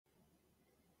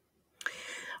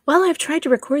Well, I've tried to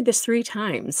record this 3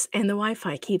 times, and the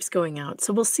Wi-Fi keeps going out,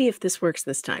 so we'll see if this works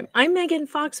this time. I'm Megan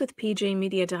Fox with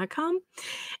pjmedia.com,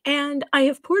 and I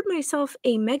have poured myself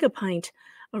a mega pint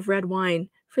of red wine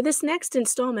for this next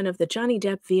installment of the Johnny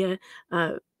Depp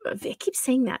I keep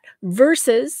saying that,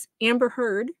 versus Amber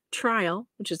Heard trial,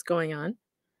 which is going on.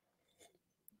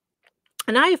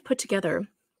 And I have put together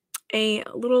a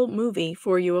little movie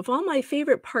for you of all my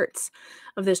favorite parts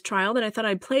of this trial that I thought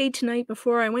I'd play tonight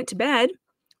before I went to bed.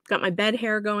 Got my bed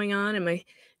hair going on and my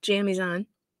jammies on.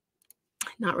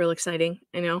 Not real exciting,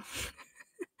 I know.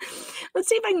 Let's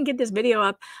see if I can get this video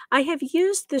up. I have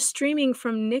used the streaming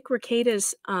from Nick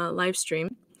Rekieta's live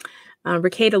stream,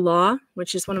 Rekieta Law,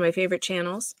 which is one of my favorite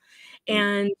channels.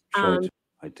 And I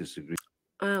disagree.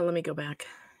 let me go back.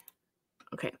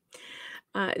 Okay.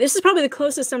 This is probably the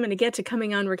closest I'm going to get to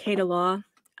coming on Rekieta Law.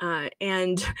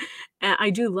 And I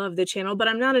do love the channel, but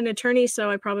I'm not an attorney, so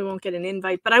I probably won't get an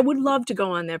invite. But I would love to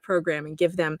go on that program and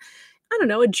give them, I don't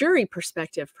know, a jury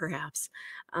perspective, perhaps,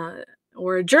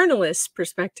 or a journalist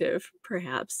perspective,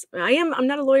 perhaps. I'm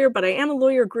not a lawyer, but I am a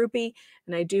lawyer groupie,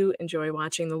 and I do enjoy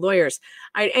watching the lawyers.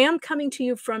 I am coming to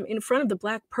you from in front of the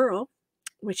Black Pearl,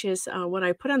 which is what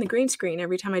I put on the green screen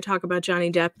every time I talk about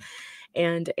Johnny Depp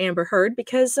and Amber Heard,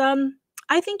 because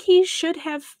I think he should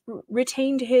have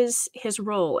retained his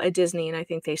role at Disney, and I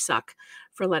think they suck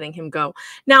for letting him go.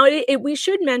 Now, we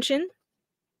should mention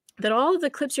that all of the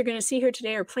clips you're going to see here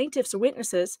today are plaintiffs'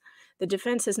 witnesses. The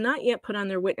defense has not yet put on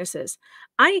their witnesses.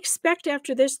 I expect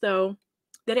after this, though,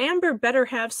 that Amber better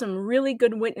have some really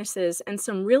good witnesses and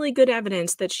some really good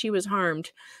evidence that she was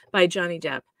harmed by Johnny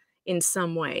Depp in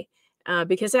some way.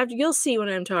 Because you'll see what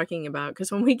I'm talking about.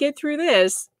 Because when we get through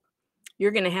this,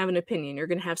 you're going to have an opinion. You're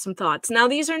going to have some thoughts. Now,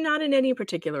 these are not in any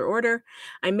particular order.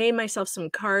 I made myself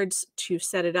some cards to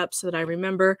set it up so that I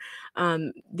remember.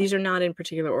 These are not in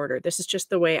particular order. This is just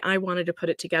the way I wanted to put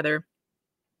it together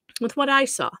with what I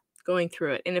saw going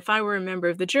through it. And if I were a member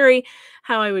of the jury,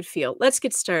 how I would feel. Let's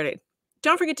get started.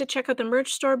 Don't forget to check out the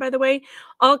merch store, by the way.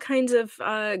 All kinds of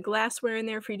glassware in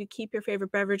there for you to keep your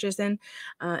favorite beverages in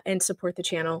and support the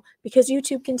channel, because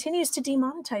YouTube continues to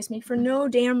demonetize me for no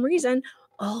damn reason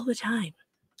all the time.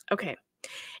 Okay.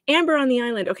 Amber on the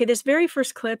island. Okay, this very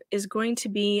first clip is going to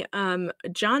be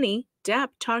Johnny Depp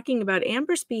talking about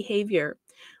Amber's behavior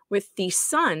with the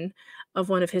son of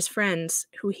one of his friends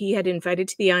who he had invited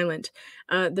to the island.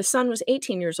 The son was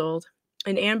 18 years old,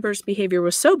 and Amber's behavior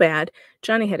was so bad,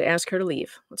 Johnny had to ask her to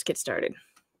leave. Let's get started.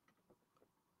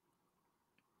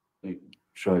 He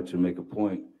tried to make a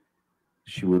point.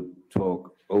 She would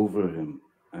talk over him,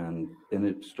 and then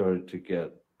it started to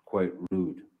get quite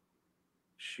rude.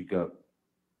 She got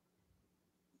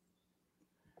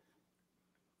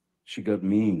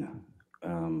mean,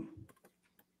 and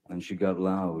she got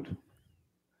loud.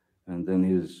 And then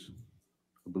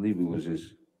I believe it was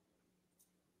his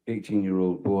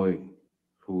 18-year-old boy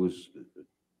who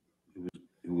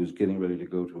was getting ready to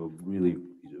go to a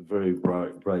very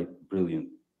bright, brilliant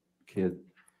kid.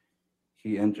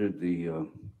 He entered the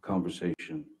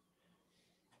conversation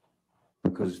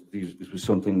because this was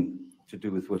something to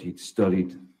do with what he'd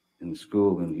studied in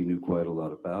school, and he knew quite a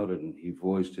lot about it, and he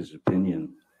voiced his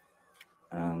opinion.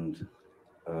 And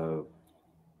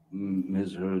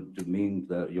Ms. Heard demeaned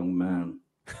that young man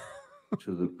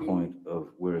to the point of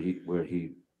where he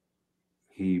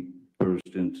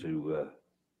burst into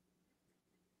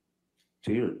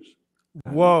tears.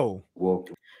 Whoa.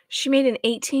 Walked She made an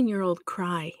 18-year-old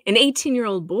cry. An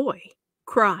 18-year-old boy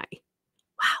cry.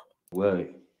 Wow. away.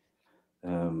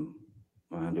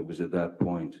 And it was at that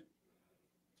point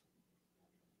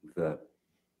that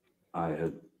I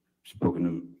had spoken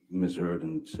to Ms. Heard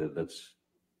and said,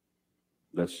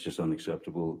 that's just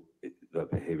unacceptable.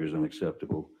 That behavior is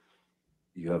unacceptable.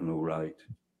 You have no right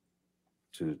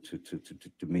to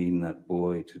demean that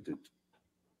boy.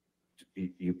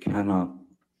 You cannot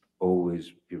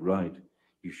always be right.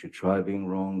 You should try being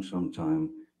wrong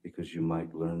sometime, because you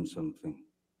might learn something.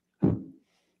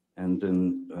 And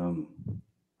then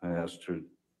I asked her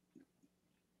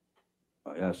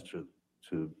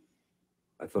to,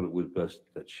 I thought it was best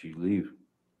that she leave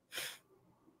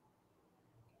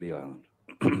the island.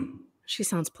 She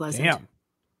sounds pleasant. Damn.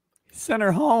 Send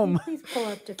her home. Please pull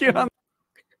up to Get on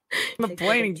the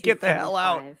plane and get the hell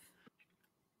out.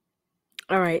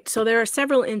 All right, so there are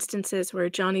several instances where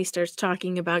Johnny starts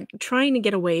talking about trying to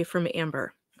get away from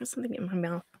Amber. There's something in my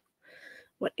mouth.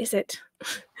 What is it?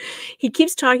 He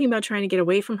keeps talking about trying to get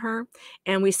away from her,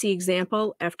 and we see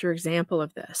example after example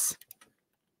of this.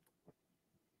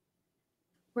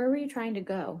 Where were you trying to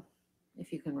go,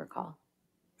 if you can recall?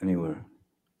 Anywhere,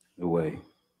 away.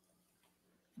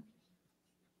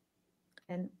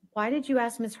 And why did you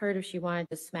ask Miss Heard if she wanted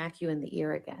to smack you in the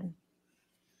ear again?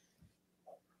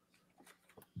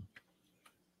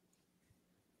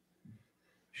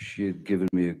 She had given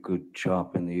me a good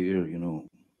chop in the ear, you know,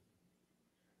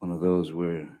 one of those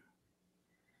where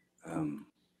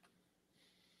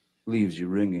leaves you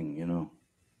ringing, you know.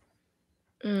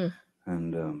 Mm.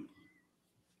 And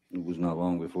it was not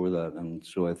long before that, and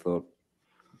so I thought,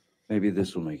 maybe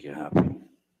this will make you happy.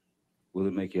 Will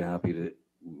it make you happy to?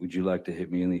 Would you like to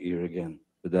hit me in the ear again?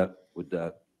 Would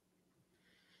that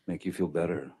make you feel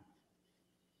better?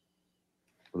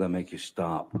 Will that make you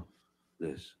stop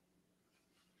this?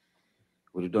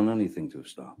 Would have done anything to have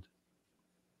stopped.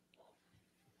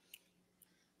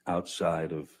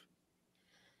 Outside of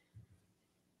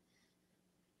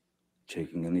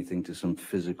taking anything to some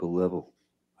physical level,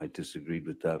 I disagreed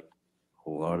with that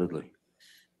wholeheartedly.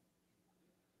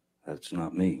 That's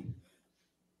not me.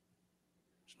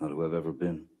 It's not who I've ever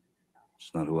been.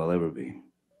 It's not who I'll ever be.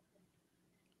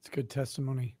 It's good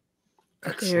testimony.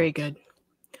 Very good.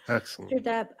 Excellent.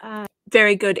 Mr. Depp,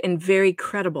 Very good and very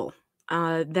credible.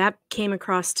 That came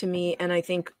across to me, and I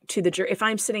think to the jury, if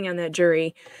I'm sitting on that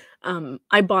jury,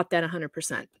 I bought that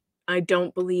 100%. I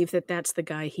don't believe that that's the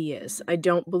guy he is. I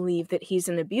don't believe that he's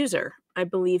an abuser. I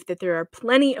believe that there are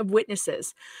plenty of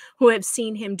witnesses who have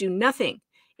seen him do nothing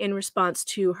in response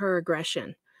to her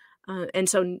aggression. And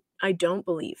so I don't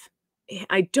believe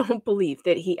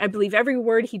that I believe every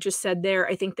word he just said there.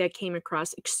 I think that came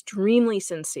across extremely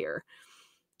sincere.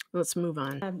 Let's move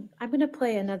on. I'm going to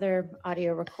play another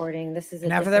audio recording. This is a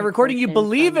And after that different recording, you portion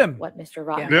believe from him. what Mr.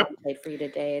 Rotten Yep. played for you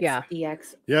today. It's Yeah.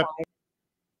 DX. Yep.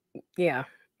 Yeah.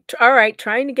 All right.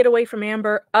 Trying to get away from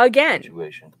Amber again.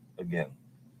 Situation again,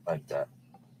 like that.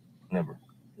 Never,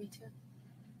 Me too.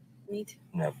 Me too.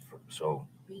 never. So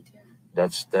Me too.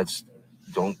 that's.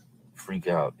 Don't freak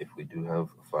out if we do have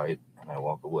a fight and I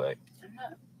walk away. I'm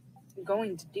not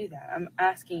going to do that. I'm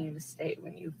asking you to state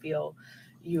when you feel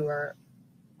you are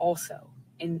also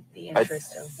in the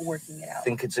interest of working it I out.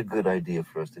 think it's a good idea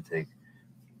for us to take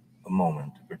a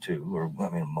moment or two,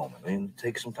 a moment. I mean,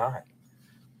 take some time.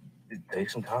 Take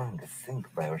some time to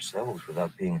think by ourselves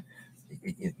without being,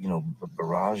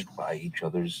 barraged by each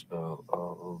other's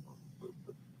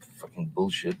fucking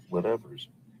bullshit whatevers.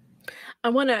 I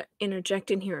want to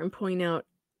interject in here and point out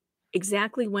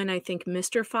exactly when I think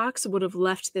Mr. Fox would have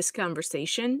left this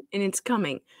conversation, and it's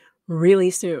coming really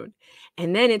soon.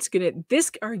 And then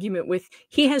this argument with,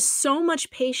 he has so much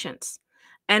patience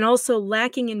and also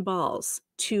lacking in balls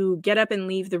to get up and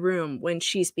leave the room when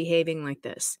she's behaving like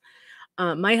this.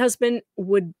 My husband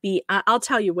would be, I'll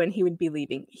tell you when he would be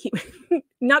leaving.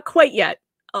 Not quite yet.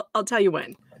 I'll tell you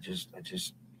when. I just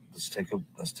let's take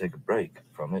a break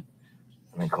from it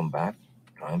and then come back,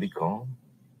 try and be calm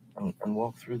and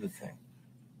walk through the thing.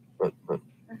 But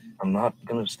I'm not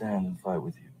gonna stand and fight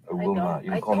with you. I will not.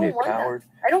 You can call me a coward.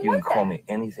 I don't You can want call that. me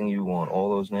anything you want, all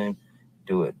those names,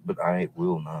 do it. But I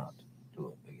will not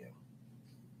do it again.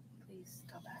 Please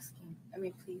stop asking. I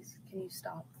mean, please, can you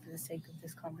stop for the sake of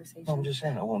this conversation? No, I'm just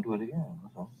saying I won't do it again.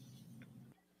 That's all.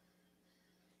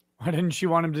 Why didn't she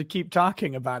want him to keep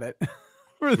talking about it?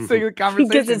 For the sake of the conversation,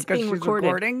 Because it's being she's recorded.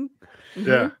 recording?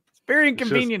 Yeah. It's very It's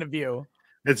just- inconvenient of you.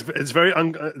 It's very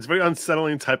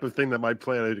unsettling type of thing that might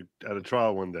play at a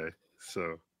trial one day.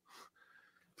 So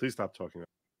please stop talking.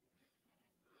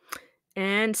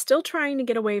 And still trying to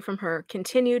get away from her.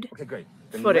 Continued Okay, great.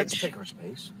 Then footage. let's take our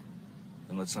space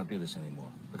and let's not do this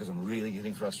anymore because I'm really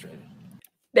getting frustrated.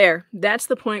 There. That's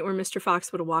the point where Mr.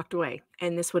 Fox would have walked away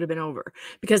and this would have been over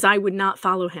because I would not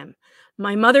follow him.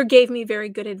 My mother gave me very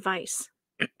good advice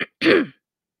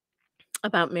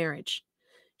about marriage.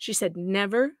 She said,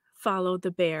 never follow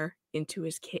the bear into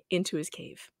his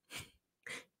cave.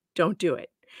 Don't do it.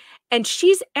 And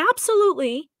she's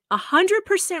absolutely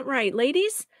 100% right.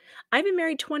 Ladies, I've been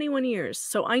married 21 years,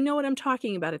 so I know what I'm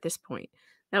talking about at this point.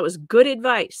 That was good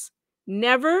advice.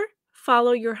 Never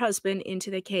follow your husband into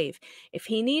the cave. If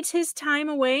he needs his time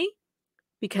away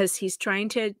because he's trying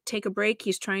to take a break,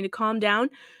 he's trying to calm down,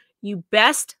 you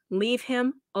best leave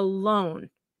him alone.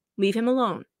 Leave him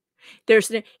alone.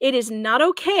 It is not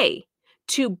okay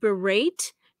to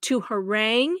berate, to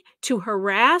harangue, to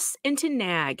harass, and to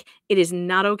nag. It is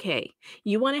not okay.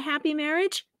 You want a happy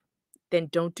marriage? Then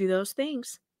don't do those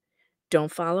things.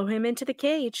 Don't follow him into the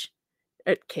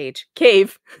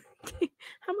cave.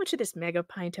 How much of this mega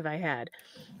pint have I had?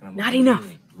 And I'm Not enough.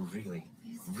 Really,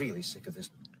 really sick of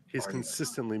this. He's argument.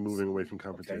 consistently moving away from Okay,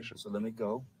 confrontation. so let me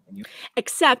go. And you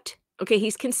Except, okay,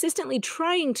 he's consistently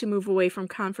trying to move away from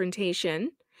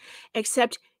confrontation,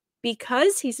 except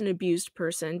because he's an abused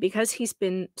person, because he's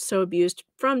been so abused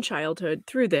from childhood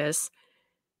through this,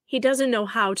 He doesn't know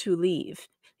how to leave.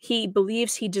 He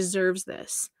believes he deserves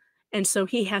this. And so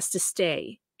he has to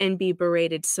stay and be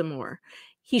berated some more.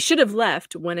 He should have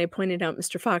left when I pointed out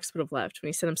Mr. Fox would have left when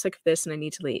he said, I'm sick of this and I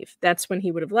need to leave. That's when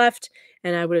he would have left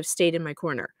and I would have stayed in my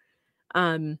corner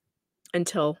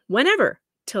until whenever,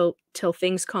 till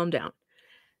things calm down.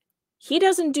 He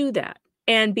doesn't do that.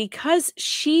 And because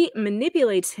she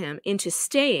manipulates him into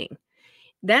staying,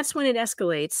 that's when it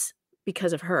escalates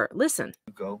because of her. Listen.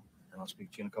 Go, and I'll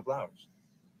speak to you in a couple hours.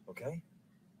 Okay?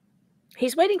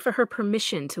 He's waiting for her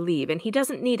permission to leave, and he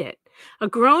doesn't need it. A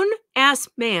grown-ass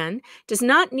man does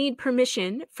not need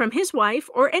permission from his wife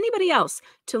or anybody else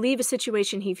to leave a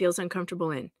situation he feels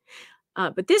uncomfortable in.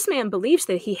 But this man believes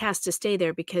that he has to stay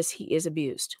there because he is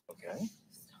abused. Okay?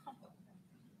 Stop.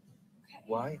 Okay.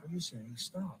 Why are you saying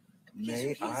stop? Because May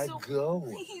you're being I so- go?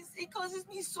 Please, it causes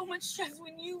me so much stress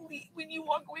when you leave, when you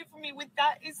walk away from me with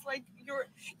that. It's like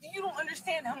you don't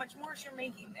understand how much worse you're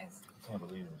making this. I can't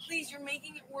believe this. Please, you're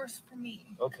making it worse for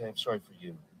me. Okay, I'm sorry for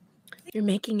you. You're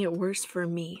making it worse for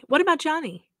me. What about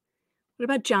Johnny? What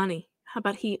about Johnny?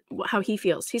 How he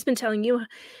feels? He's been telling you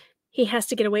he has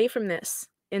to get away from this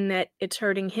and that it's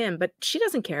hurting him, but she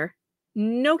doesn't care.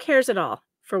 No cares at all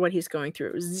for what he's going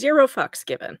through. Zero fucks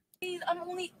given. Please, I'm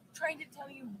only trying to tell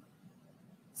you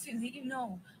so that you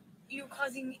know you're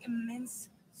causing me immense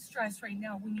stress right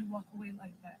now when you walk away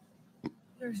like that.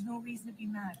 There's no reason to be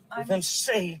mad. Well, then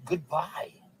say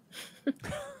goodbye.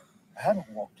 I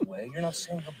haven't walked away. You're not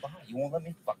saying goodbye. You won't let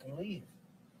me fucking leave.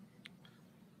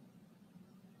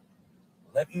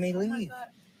 Let me Oh my leave. God.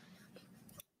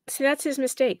 See, that's his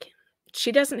mistake.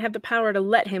 She doesn't have the power to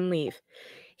let him leave.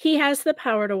 He has the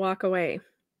power to walk away.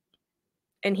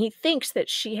 And he thinks that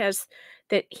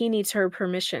he needs her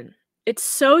permission. It's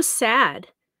so sad.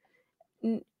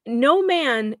 No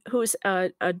man who's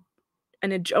a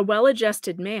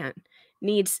well-adjusted man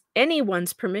needs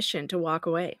anyone's permission to walk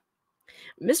away.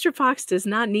 Mr. Fox does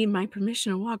not need my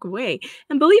permission to walk away.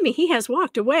 And believe me, he has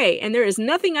walked away, and there is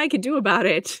nothing I could do about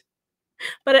it.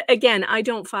 But again, I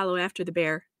don't follow after the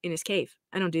bear in his cave.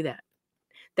 I don't do that.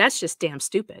 That's just damn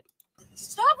stupid.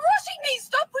 Stop rushing me!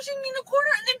 Stop pushing me in the corner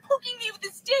and then poking me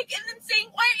with a stick and then saying,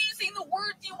 why are you saying the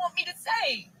words you want me to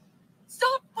say?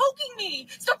 Stop poking me!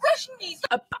 Stop rushing me!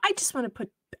 Stop. I just want to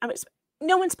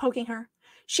no one's poking her.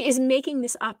 She is making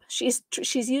this up. She's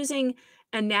using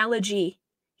analogy.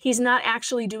 He's not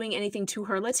actually doing anything to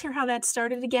her. Let's hear how that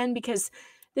started again, because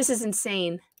this is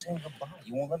insane. Saying goodbye.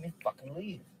 You won't let me fucking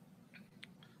leave.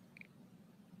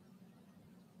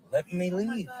 Let me Oh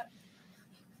my leave. God.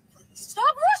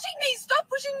 Stop rushing me! Stop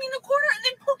pushing me in the corner and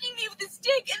then poking me with a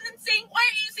stick and then saying, why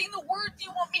are you saying the words you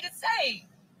want me to say?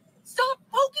 Stop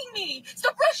poking me!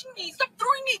 Stop rushing me! Stop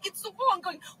throwing me against the wall! I'm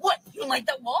going, what? You don't like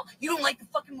that wall? You don't like the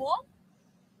fucking wall?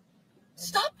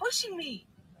 Stop pushing me!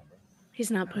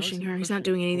 He's not How is pushing he her. He's not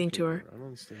pushing- doing anything to poking her. I don't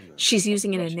understand that. She's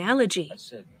using an analogy. I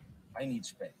said, I need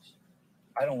space.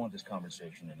 I don't want this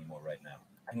conversation anymore right now.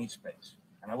 I need space.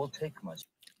 And I will take my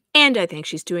And I think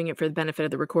she's doing it for the benefit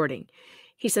of the recording.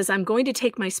 He says, I'm going to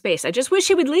take my space. I just wish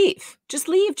he would leave. Just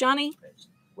leave, Johnny. space.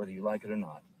 Whether you like it or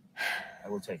not, I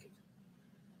will take it.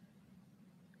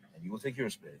 And you will take your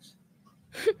space.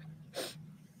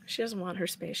 She doesn't want her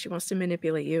space. She wants to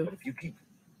manipulate you. But if you keep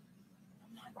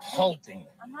I'm not doing halting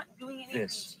it. I'm not doing anything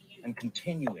this to you. and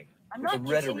continuing I'm with not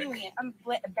the rhetoric, continuing it. I'm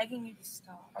begging you to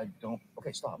stop. I don't.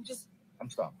 Okay, stop. I'm just I'm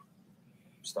stopped.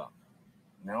 Stop.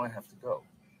 Now I have to go.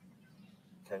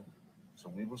 Okay? So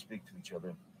we will speak to each other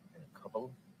in a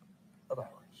couple of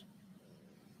hours.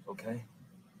 Okay?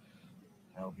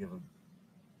 I'll give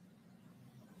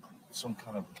some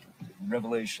kind of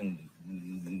revelation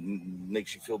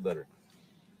makes you feel better.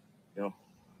 You know?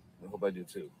 I hope I do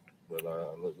too. But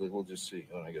we'll just see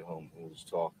when I get home. We'll just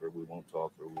talk, or we won't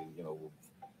talk, or we'll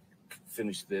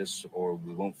finish this, or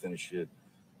we won't finish it.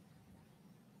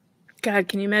 God,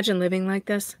 can you imagine living like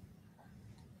this?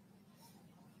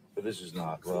 But this is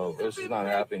not, well, this is not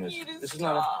happiness. This is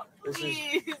not, this is,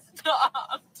 Please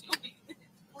stop doing this.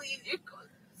 Please, you're causing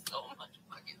so much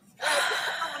fucking stress.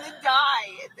 I'm gonna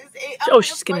die at this age. Oh,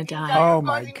 she's gonna die. You're Oh,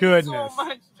 my causing me goodness. So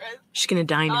much stress. She's going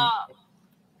to die now. Stop.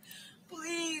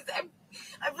 Please,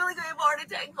 I feel like I have a heart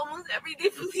attack almost every day.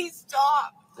 Please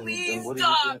stop. Then Please what are you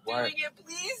stop doing? Why- doing it.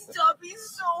 Please stop.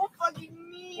 He's so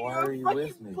fucking mean. Why You're are a you fucking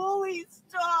with me? bully.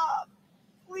 Stop.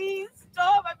 Please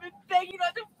stop. I've been begging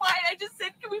not to fight. I just said,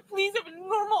 can we please have a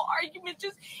normal argument?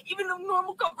 Just even a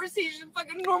normal conversation.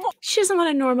 Fucking normal. She doesn't want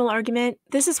a normal argument.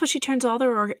 This is what she turns all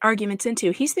their arguments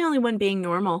into. He's the only one being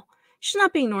normal. She's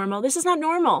not being normal. This is not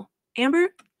normal. Amber,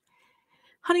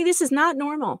 honey, this is not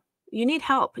normal. You need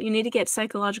help. You need to get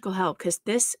psychological help because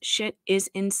this shit is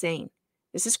insane.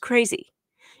 This is crazy.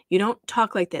 You don't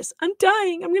talk like this. I'm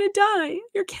dying. I'm going to die.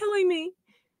 You're killing me.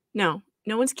 No,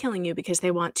 no one's killing you because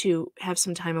they want to have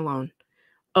some time alone.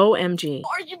 OMG.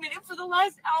 Argument, and for the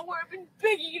last hour I've been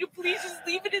begging you to please just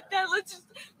leave it at that. Let's just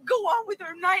go on with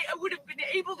our night. I would have been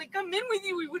able to come in with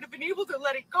you. We would have been able to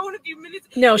let it go in a few minutes.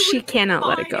 No, It she would have been cannot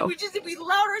let it fine. go. It would just be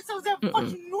loud ourselves have Mm-mm.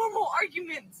 fucking normal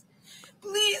arguments.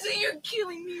 Please, you're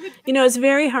killing me with You know, it's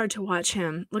very hard to watch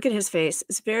him. Look at his face.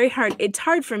 It's very hard. It's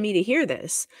hard for me to hear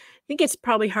this. I think it's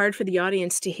probably hard for the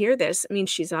audience to hear this. I mean,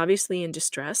 she's obviously in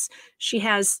distress. She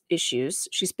has issues.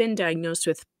 She's been diagnosed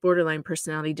with borderline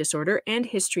personality disorder and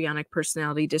histrionic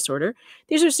personality disorder.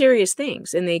 These are serious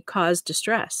things and they cause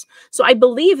distress. So I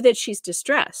believe that she's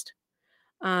distressed.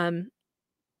 But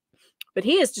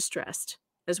he is distressed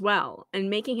as well. And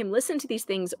making him listen to these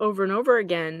things over and over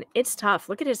again, it's tough.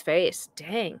 Look at his face.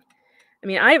 Dang. I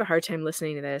mean, I have a hard time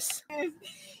listening to this.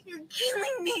 You're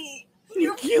killing me.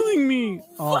 You're killing me.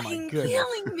 Oh my fucking goodness.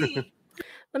 killing me.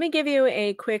 Let me give you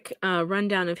a quick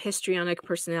rundown of histrionic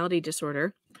personality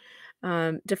disorder.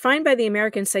 Defined by the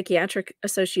American Psychiatric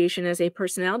Association as a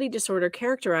personality disorder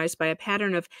characterized by a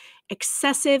pattern of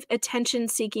excessive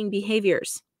attention-seeking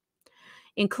behaviors,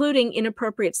 including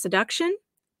inappropriate seduction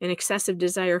and excessive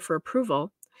desire for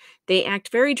approval. They act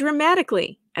very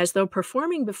dramatically, as though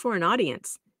performing before an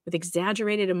audience, with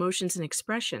exaggerated emotions and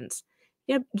expressions,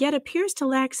 yet appears to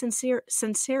lack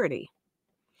sincerity.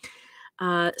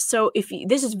 So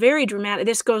this is very dramatic.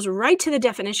 This goes right to the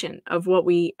definition of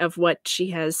what she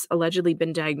has allegedly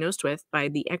been diagnosed with by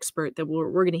the expert that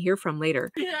we're going to hear from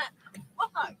later. Yeah.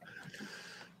 Fuck.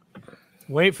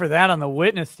 Wait for that on the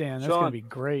witness stand. That's going Sean. to be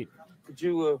great. Could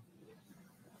you,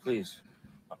 please,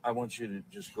 I want you to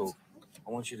just go.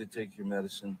 I want you to take your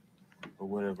medicine or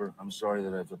whatever. I'm sorry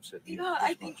that I've upset you. Yeah, this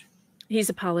I think. much. He's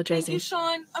Thank apologizing. you,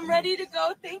 Sean. I'm ready to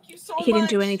go. Thank you so much. He didn't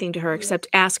do anything to her except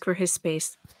ask for his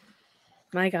space.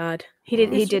 My God, he did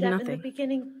Mr. Depp, in the nothing.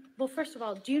 beginning, well, first of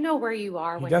all, do you know where you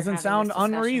are He when you're doesn't having sound this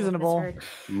discussion with Miss unreasonable. Heard?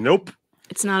 Nope.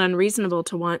 It's not unreasonable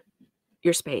to want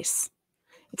your space.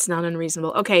 It's not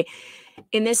unreasonable. Okay,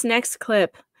 in this next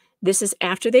clip, this is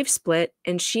after they've split,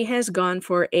 and she has gone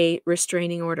for a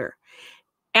restraining order.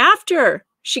 After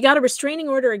she got a restraining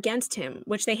order against him,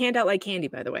 which they hand out like candy,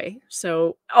 by the way.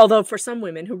 So, although for some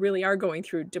women who really are going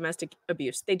through domestic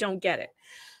abuse, they don't get it.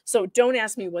 So don't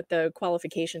ask me what the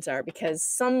qualifications are, because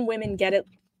some women get it,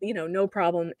 no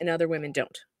problem, and other women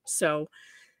don't. So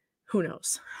who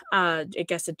knows? I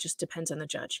guess it just depends on the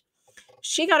judge.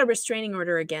 She got a restraining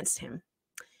order against him,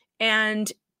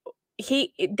 and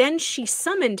then she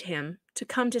summoned him to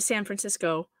come to San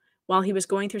Francisco while he was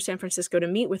going through San Francisco to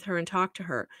meet with her and talk to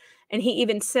her. And he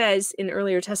even says in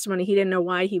earlier testimony he didn't know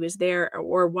why he was there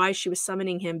or why she was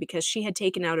summoning him, because she had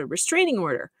taken out a restraining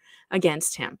order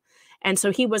against him. And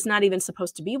so he was not even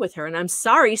supposed to be with her. And I'm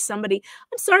sorry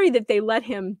that they let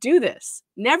him do this.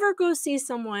 Never go see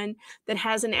someone that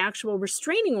has an actual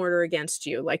restraining order against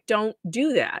you. Like, don't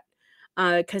do that,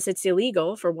 because it's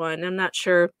illegal, for one. I'm not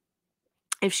sure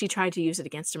if she tried to use it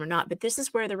against him or not. But this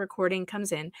is where the recording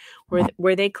comes in,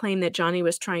 where they claim that Johnny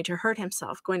was trying to hurt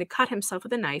himself, going to cut himself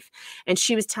with a knife, and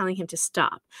she was telling him to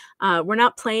stop. We're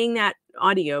not playing that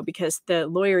audio because the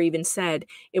lawyer even said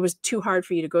it was too hard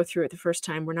for you to go through it the first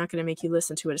time. We're not going to make you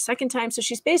listen to it a second time. So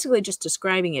she's basically just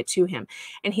describing it to him,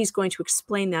 and he's going to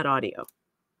explain that audio.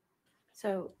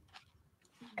 So,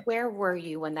 where were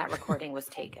you when that recording was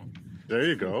taken? There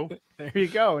you go. There you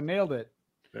go. Nailed it.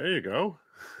 There you go.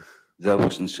 That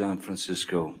was in San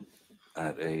Francisco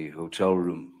at a hotel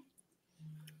room.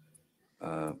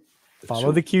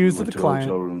 Follow the cues of went the to a client.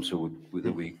 hotel room so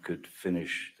that we could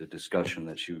finish the discussion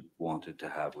that she wanted to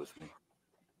have with me.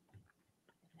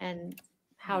 And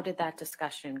how did that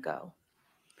discussion go?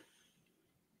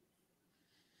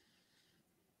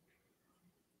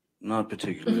 Not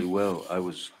particularly well. I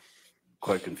was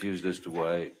quite confused as to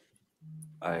why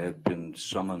I had been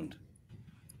summoned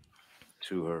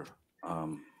to her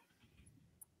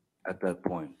at that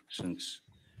point, since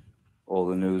all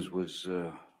the news was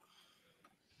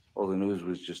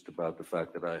just about the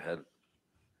fact that I had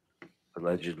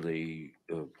allegedly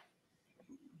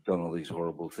done all these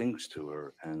horrible things to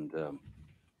her, and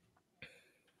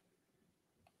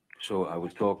so I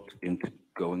was talked into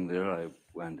going there. I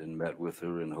went and met with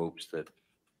her in hopes that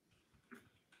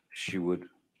she would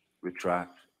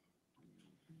retract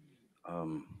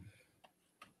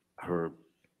her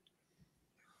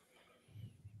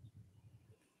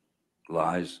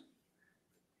lies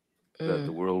that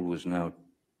the world was now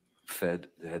had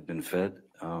been fed.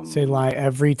 Say lie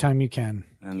every time you can.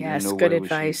 And in Yes, no good way was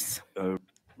she, advice.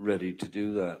 ready to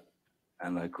do that,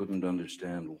 and I couldn't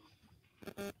understand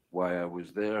why I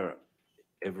was there.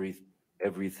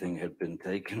 everything had been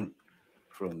taken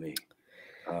from me.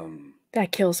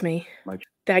 That kills me. My-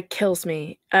 That kills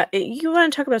me. You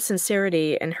want to talk about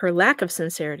sincerity and her lack of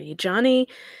sincerity. Johnny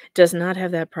does not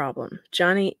have that problem.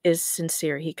 Johnny is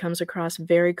sincere. He comes across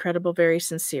very credible, very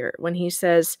sincere. When he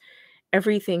says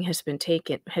everything had been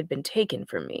taken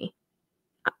from me,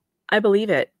 I believe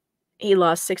it. He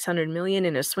lost 600 million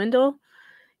in a swindle.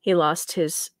 He lost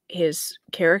his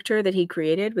character that he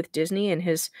created with Disney and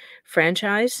his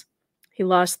franchise. He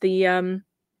lost the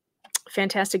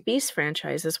Fantastic Beasts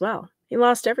franchise as well. He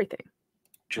lost everything.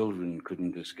 children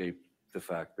couldn't escape the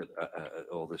fact that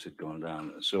all this had gone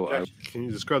down. So I, Can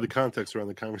you describe the context around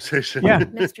the conversation? Yeah.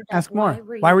 Mr. Depp, Ask more.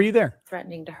 Why Why were you there?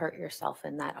 threatening to hurt yourself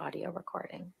in that audio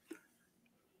recording?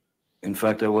 in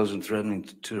fact, I wasn't threatening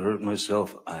to hurt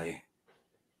myself. I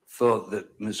thought that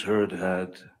Miss Heard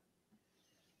had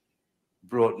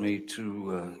brought me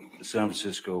to San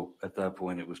Francisco. At that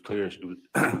point, it was clear she was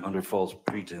under false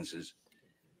pretenses.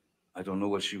 I don't know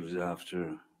what she was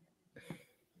after.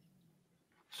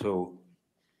 So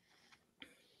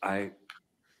I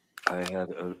had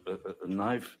a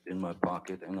knife in my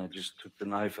pocket, and I just took the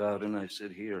knife out and I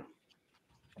said, "Here,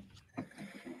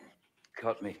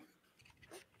 cut me."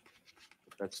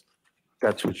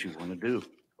 That's what you want to do.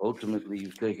 Ultimately,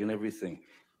 you've taken everything.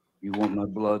 You want my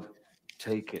blood?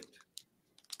 Take it.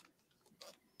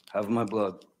 Have my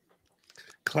blood.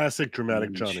 Classic dramatic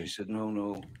And Johnny. She said, "No,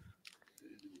 no."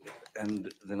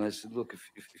 And then I said, "Look,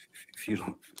 if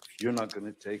you're not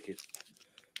going to take it,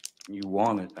 you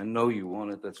want it. I know you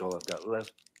want it. That's all I've got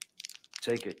left.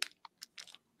 Take it."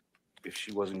 If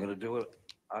she wasn't going to do it,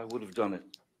 I would have done it.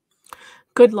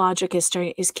 Good logic is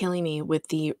killing me with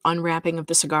the unwrapping of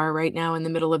the cigar right now in the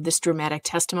middle of this dramatic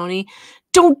testimony.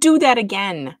 Don't do that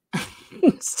again.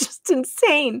 It's just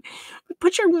insane.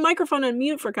 Put your microphone on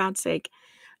mute, for God's sake.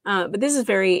 But this is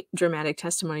very dramatic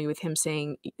testimony with him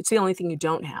saying, it's the only thing you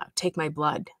don't have. Take my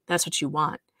blood. That's what you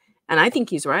want. And I think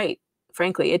he's right.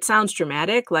 Frankly, it sounds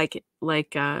dramatic, like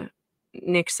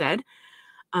Nick said.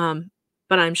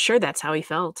 But I'm sure that's how he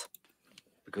felt.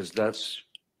 Because that's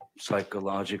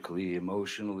psychologically,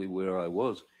 emotionally where I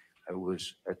was. I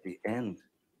was at the end.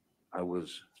 I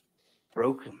was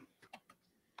broken.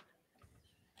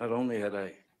 Not only had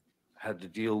I had to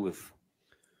deal with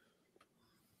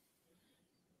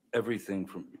everything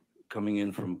from coming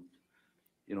in from,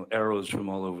 arrows from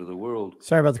all over the world.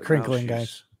 Sorry about the but now crinkling, she's-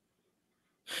 guys.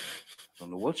 I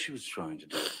don't know what she was trying to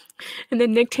do. And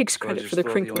then Nick takes So I credit just for the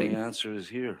thought crinkling. The only answer is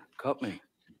here. Cut me.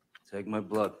 Take my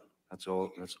blood. That's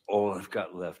all I've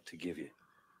got left to give you.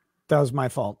 That was my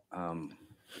fault.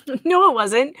 No, it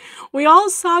wasn't. We all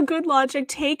saw Good Logic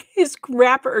take his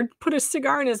wrapper, or put a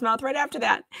cigar in his mouth right after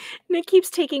that. Nick keeps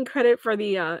taking credit for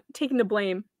taking the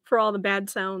blame for all the bad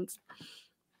sounds.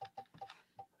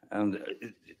 And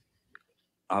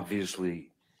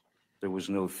obviously, there was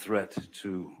no threat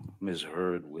to Ms.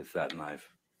 Heard with that knife.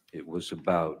 It was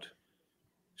about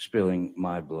spilling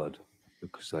my blood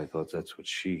because I thought that's what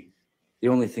the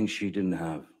only thing she didn't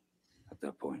have at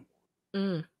that point.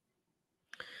 Mm.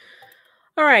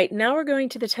 All right, now we're going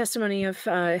to the testimony of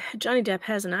Johnny Depp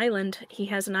has an island. He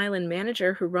has an island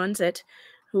manager who runs it,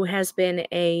 who has been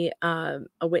a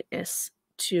witness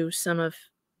to some of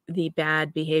the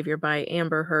bad behavior by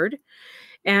Amber Heard.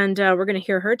 And we're going to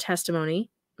hear her testimony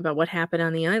about what happened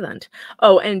on the island.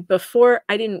 Oh, and before,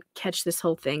 I didn't catch this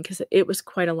whole thing because it was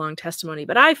quite a long testimony,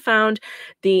 but I found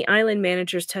the island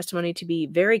manager's testimony to be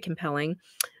very compelling.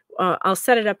 I'll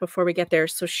set it up before we get there.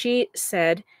 So she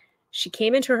said she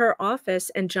came into her office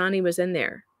and Johnny was in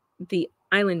there, the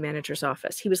island manager's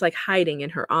office. He was like hiding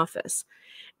in her office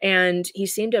and he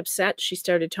seemed upset. She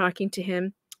started talking to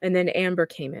him. And then Amber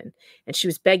came in and she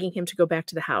was begging him to go back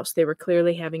to the house. They were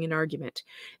clearly having an argument.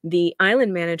 The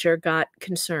island manager got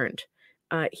concerned.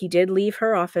 He did leave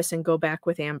her office and go back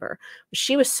with Amber.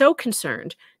 She was so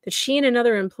concerned that she and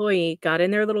another employee got in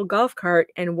their little golf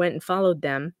cart and went and followed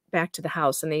them back to the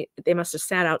house. And they must have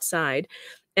sat outside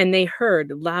and they heard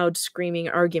loud screaming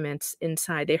arguments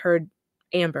inside. They heard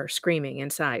Amber screaming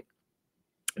inside.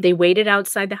 They waited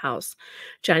outside the house.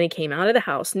 Johnny came out of the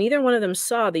house. Neither one of them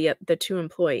saw the two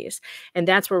employees. And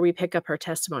that's where we pick up her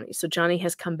testimony. So Johnny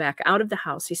has come back out of the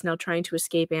house. He's now trying to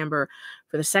escape Amber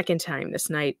for the second time this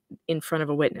night in front of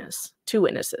two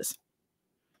witnesses.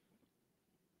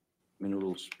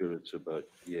 Mineral spirits about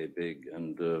yay big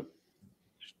and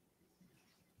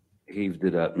heaved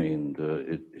it at me and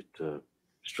it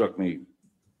struck me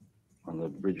on the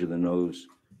bridge of the nose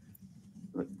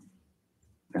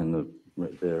and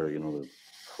right there, the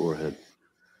forehead.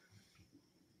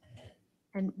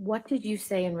 And what did you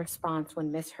say in response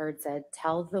when Miss Heard said,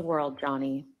 "Tell the world,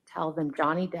 Johnny, tell them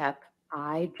Johnny Depp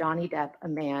I, Johnny Depp, a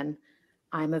man,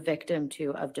 I'm a victim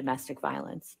too of domestic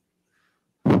violence.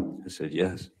 I said,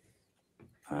 yes,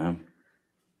 I am.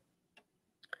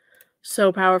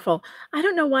 So powerful. I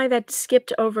don't know why that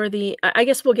skipped over the I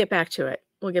guess we'll get back to it.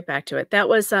 We'll get back to it. That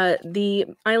was the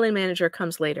island manager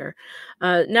comes later.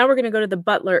 Now we're going to go to the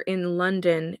butler in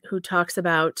London who talks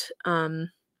about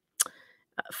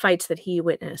fights that he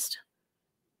witnessed.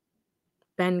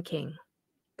 Ben King.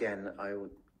 Again,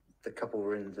 the couple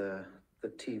were in the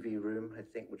TV room, I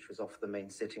think, which was off the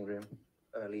main sitting room,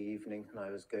 early evening, and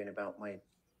I was going about my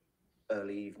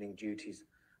early evening duties,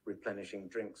 replenishing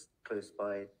drinks close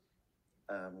by,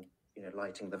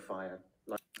 lighting the fire.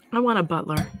 I want a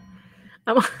butler.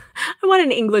 I want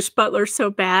an English butler so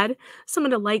bad.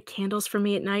 Someone to light candles for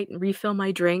me at night and refill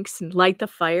my drinks and light the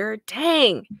fire.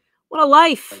 Dang, what a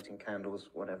life. Lighting candles,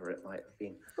 whatever it might have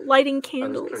been. Lighting I was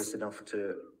candles. close enough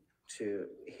to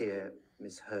hear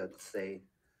Miss Heard say,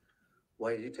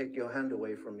 "Why did you take your hand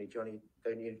away from me, Johnny?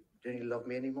 Don't you love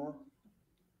me anymore?"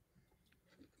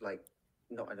 Like,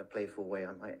 not in a playful way,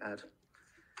 I might add.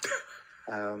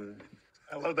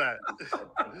 I love that.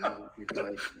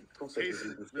 Case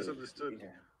misunderstood.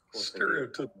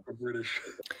 Stereotypical British.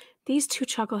 These two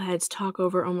chuckleheads talk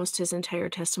over almost his entire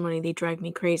testimony. They drive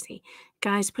me crazy.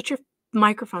 Guys, put your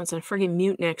microphones on friggin'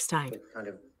 mute next time. It kind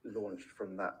of launched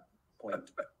from that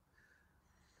point.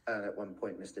 And at one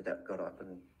point, Mr. Depp got up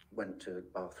and went to the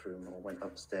bathroom or went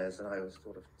upstairs, and I was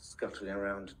sort of scuttling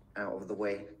around out of the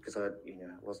way because I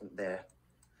wasn't there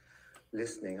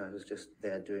listening. I was just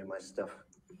there doing my stuff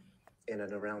in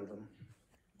and around them.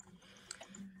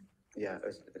 Yeah, it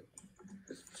was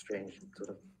a strange, sort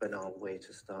of banal way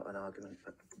to start an argument.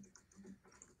 But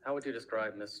how would you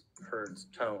describe Miss Heard's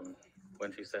tone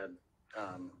when she said,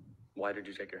 "Why did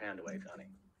you take your hand away, Johnny?"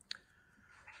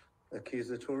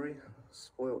 Accusatory,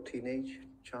 spoiled teenage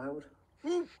child,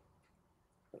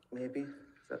 maybe. Is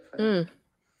that fair?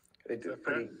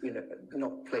 Pretty,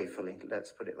 not playfully.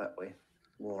 Let's put it that way.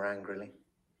 More angrily.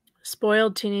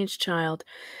 Spoiled teenage child.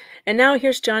 And now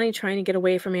here's Johnny trying to get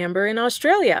away from Amber in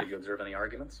Australia. Did you observe any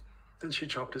arguments? Then she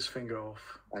chopped his finger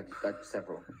off. I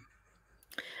several.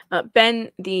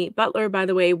 Ben, the butler, by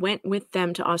the way, went with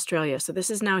them to Australia. So this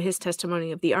is now his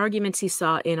testimony of the arguments he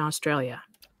saw in Australia.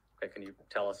 Okay, can you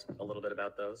tell us a little bit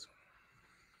about those?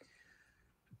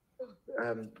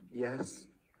 Yes.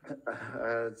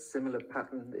 Similar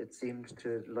pattern, it seemed,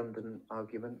 to London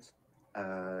arguments.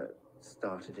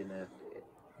 Started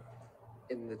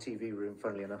in the TV room,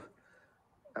 funnily enough.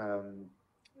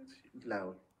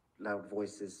 Loud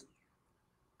voices,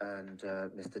 and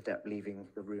Mr. Depp leaving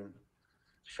the room,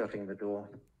 shutting the door,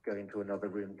 going to another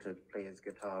room to play his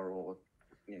guitar or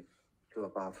to a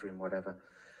bathroom, whatever.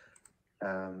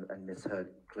 And Miss Heard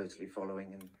closely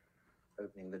following and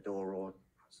opening the door or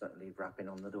certainly rapping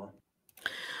on the door.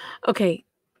 Okay,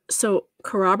 so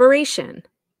corroboration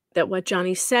that what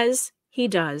Johnny says he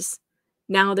does.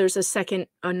 Now there's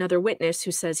another witness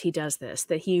who says he does this,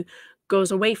 that he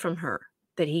goes away from her,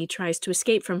 that he tries to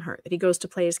escape from her, that he goes to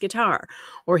play his guitar,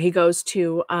 or he goes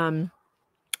to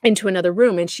into another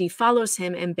room and she follows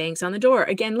him and bangs on the door.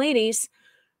 Again, ladies,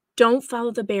 don't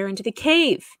follow the bear into the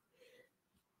cave.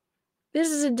 This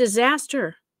is a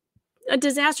disaster. A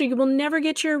disaster. You will never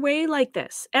get your way like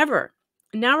this, ever.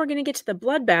 Now we're going to get to the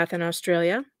bloodbath in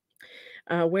Australia,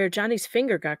 where Johnny's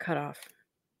finger got cut off.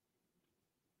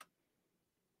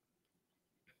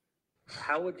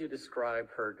 How would you describe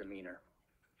her demeanor?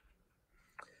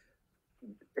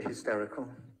 Hysterical,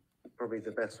 probably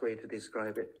the best way to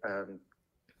describe it.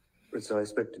 So I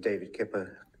spoke to David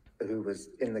Kipper, who was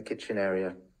in the kitchen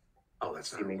area,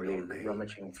 seemingly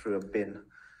rummaging through a bin.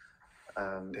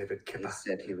 David Kipper. He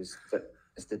said that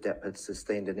Mr. Depp had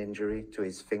sustained an injury to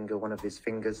his finger, one of his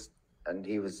fingers, and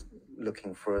he was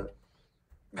looking for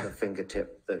the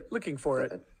fingertip. Looking for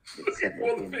it.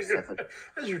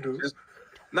 As you do.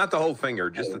 Not the whole finger,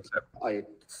 just the tip.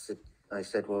 I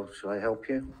said, well, shall I help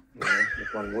you?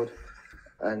 If one would.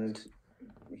 And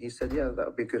he said, yeah, that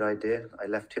would be a good idea. I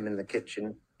left him in the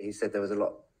kitchen. He said there was a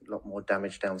lot more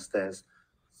damage downstairs.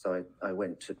 So I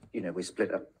went to, we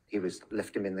split up. He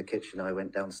left him in the kitchen. I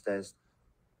went downstairs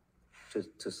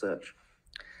to search.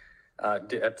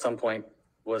 At some point,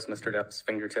 was Mr. Depp's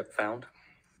fingertip found?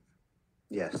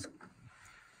 Yes.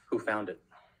 Who found it?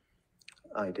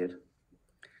 I did.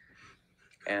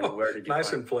 And where did you Nice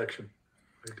find inflection.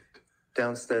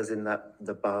 Downstairs in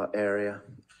the bar area,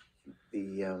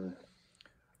 the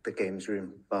games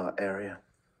room bar area.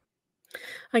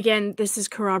 Again, this is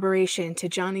corroboration to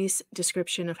Johnny's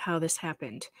description of how this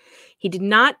happened. He did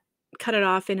not cut it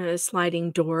off in a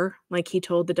sliding door like he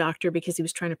told the doctor because he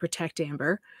was trying to protect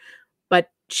Amber. but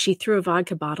she threw a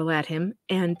vodka bottle at him,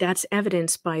 and that's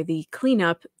evidenced by the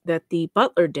cleanup that the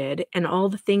butler did and all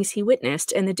the things he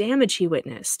witnessed and the damage he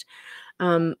witnessed.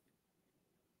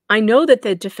 I know that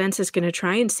the defense is going to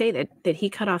try and say that he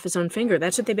cut off his own finger.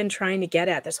 That's what they've been trying to get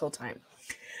at this whole time.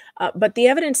 But the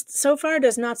evidence so far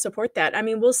does not support that. I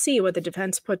mean, we'll see what the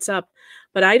defense puts up,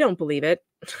 but I don't believe it.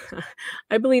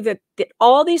 I believe that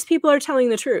all these people are telling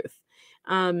the truth,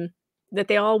 that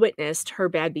they all witnessed her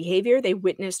bad behavior. They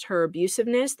witnessed her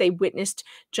abusiveness. They witnessed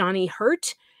Johnny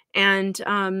hurt. And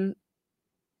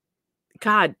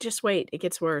God, just wait. It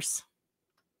gets worse.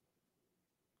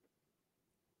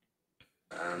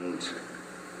 And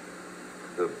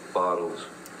the bottles,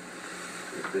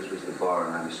 if this was the bar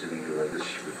and I was sitting here like this,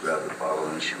 she would grab the bottle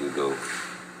and she would go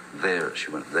there. She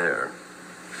went there.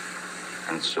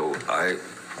 And so I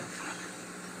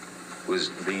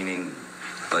was leaning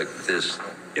like this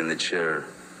in the chair,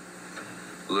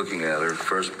 looking at her.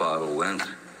 First bottle went,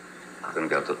 then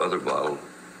got the other bottle,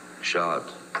 shot,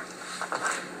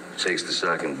 takes the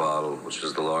second bottle, which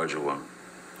was the larger one.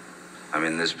 I'm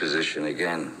in this position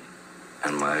again,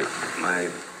 and my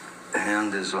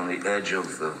hand is on the edge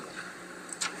of the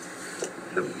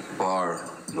bar,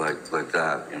 like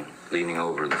that, and leaning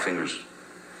over, the fingers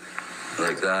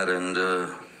like that, and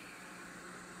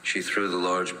she threw the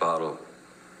large bottle,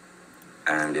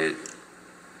 and it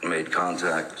made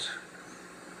contact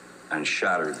and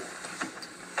shattered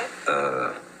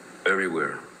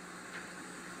everywhere.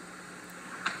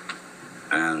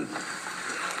 And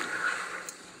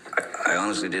I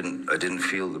honestly didn't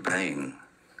feel the pain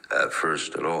at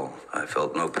first at all. I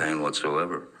felt no pain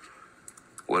whatsoever.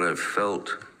 What I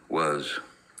felt was,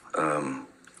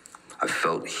 I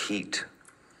felt heat.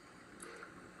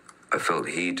 I felt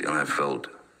heat, and I felt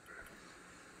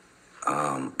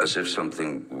as if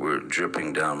something were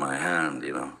dripping down my hand,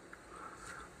 you know.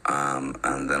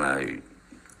 And then I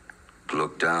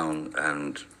looked down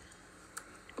and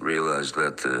realized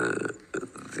that the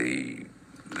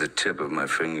tip of my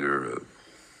finger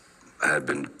had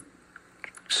been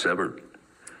severed,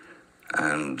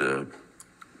 and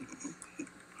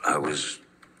I was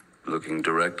looking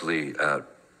directly at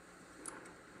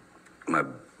my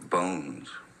bones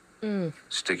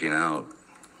sticking out,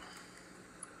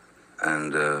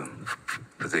 and the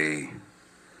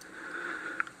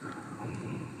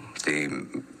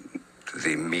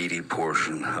meaty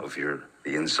portion of the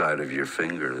inside of your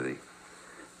finger,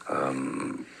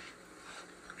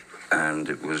 and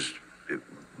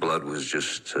blood was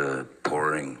just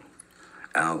pouring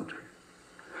out.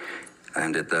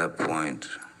 And at that point,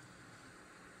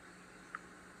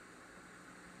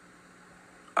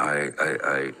 I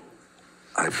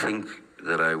think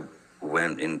that I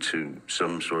went into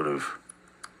some sort of,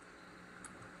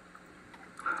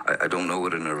 I don't know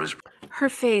what a nervous. Her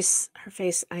face,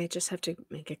 I just have to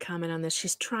make a comment on this.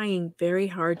 She's trying very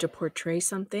hard to portray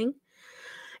something,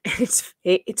 and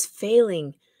it's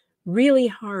failing really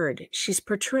hard. She's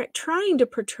trying to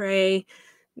portray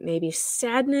maybe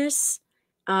sadness,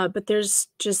 but there's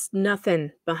just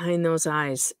nothing behind those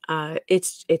eyes.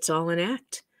 It's all an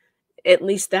act. At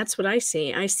least that's what I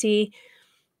see. I see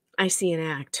an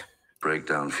act.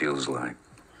 Breakdown feels like.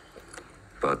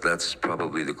 But that's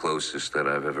probably the closest that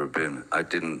I've ever been.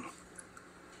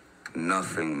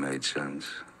 Nothing made sense.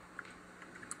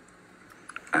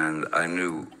 And I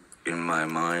knew in my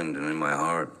mind and in my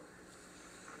heart,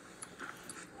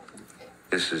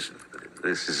 this is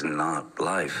not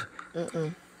life.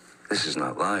 This is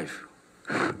not life.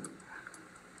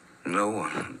 No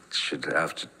one should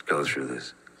have to go through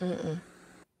this.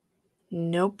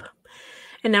 Nope.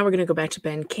 And now we're going to go back to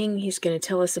Ben King. He's going to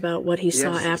tell us about what he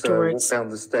saw afterwards. So I walked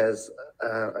down the stairs,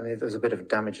 and there was a bit of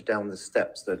damage down the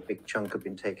steps. That big chunk had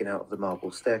been taken out of the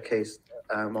marble staircase.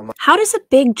 How does a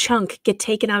big chunk get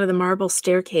taken out of the marble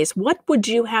staircase? What would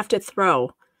you have to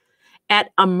throw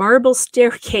at a marble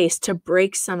staircase to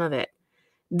break some of it?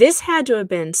 This had to have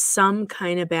been some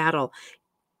kind of battle.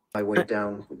 I weighed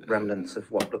down remnants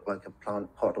of what looked like a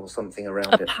plant pot or something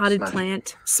around it. A potted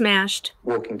plant smashed.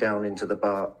 Walking down into the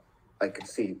bar, I could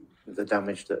see the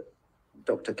damage that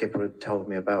Dr. Kipper had told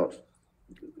me about.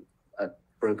 A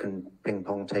broken ping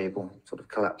pong table sort of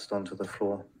collapsed onto the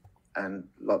floor, and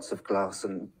lots of glass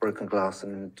and broken glass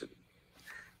and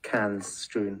cans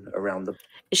strewn around the.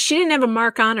 She didn't have a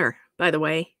mark on her, by the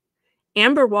way.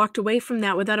 Amber walked away from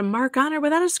that without a mark on her,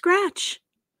 without a scratch.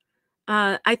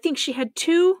 I think she had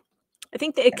two. I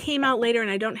think that it came out later,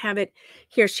 and I don't have it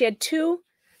here. She had two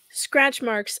scratch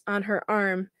marks on her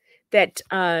arm that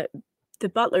the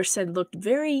butler said looked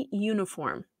very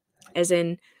uniform, as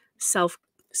in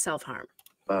self-harm.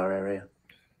 Bar area.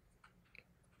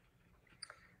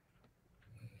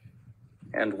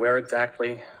 And where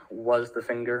exactly was the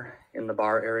finger in the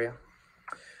bar area?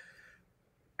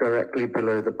 Directly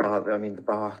below the bar. I mean, the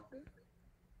bar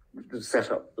was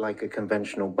set up like a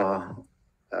conventional bar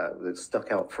that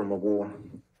stuck out from a wall,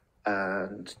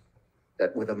 and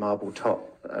with a marble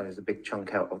top. There's a big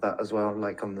chunk out of that as well,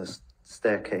 like on the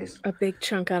staircase. A big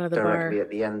chunk out of the Directly bar. at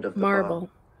the end of the Marble. bar,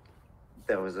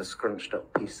 there was a scrunched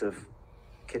up piece of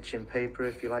kitchen paper,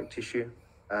 if you like, tissue,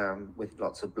 with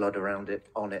lots of blood around it,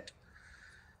 on it.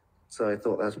 So I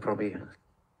thought that's probably a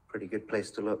pretty good place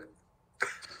to look.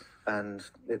 And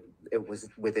it was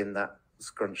within that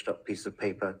scrunched up piece of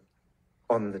paper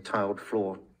on the tiled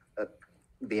floor at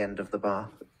the end of the bar,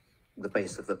 the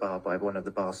base of the bar, by one of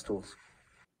the bar stools.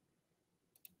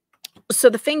 So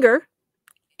the finger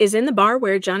is in the bar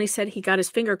where Johnny said he got his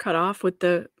finger cut off with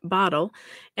the bottle,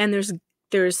 and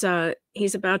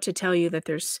he's about to tell you that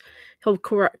he'll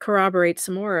corroborate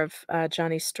some more of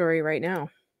Johnny's story right now.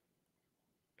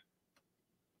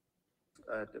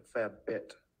 A fair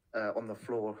bit on the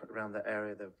floor around the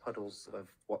area. There were puddles of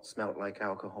what smelled like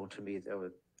alcohol to me. There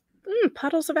were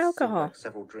puddles of alcohol. Like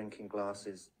several drinking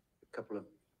glasses, a couple of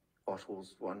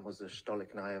bottles. One was a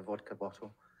Stolichnaya vodka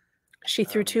bottle. She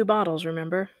threw 2 bottles,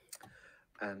 remember?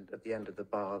 And at the end of the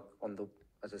bar,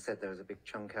 as I said, there was a big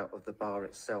chunk out of the bar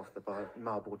itself, the bar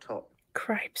marble top.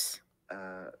 Cripes.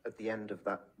 At the end of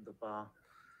the bar,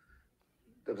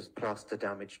 there was plaster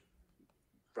damage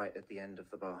right at the end of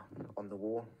the bar on the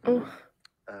wall.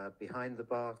 Behind the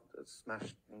bar, a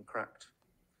smashed and cracked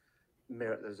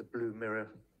mirror. There's a blue mirror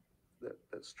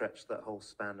that stretched that whole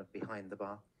span of behind the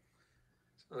bar.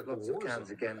 Lots of cans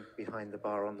again behind the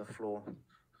bar on the floor.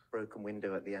 Broken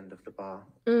window at the end of the bar,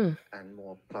 and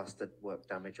more plastered work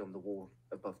damage on the wall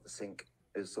above the sink.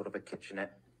 It was sort of a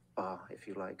kitchenette bar, if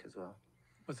you like, as well.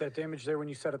 Was that damage there when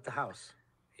you set up the house?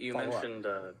 You mentioned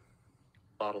a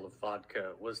bottle of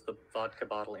vodka. Was the vodka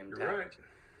bottle intact?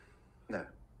 No.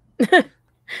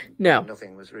 No.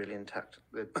 Nothing was really intact.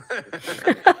 The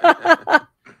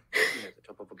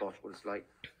top of the bottle was like,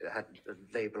 it had a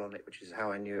label on it, which is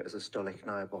how I knew it as a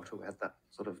Stolichnaya bottle. It had that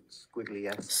sort of squiggly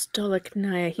S.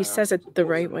 Stolichnaya. He says it the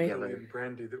right way.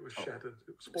 Brandy that was shattered.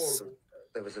 It was horrible.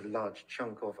 There was a large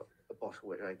chunk of a bottle,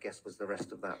 which I guess was the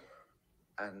rest of that,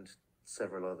 and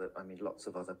several other, lots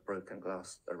of other broken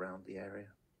glass around the area.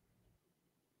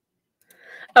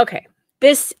 Okay.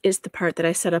 This is the part that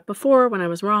I set up before when I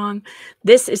was wrong.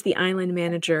 This is the island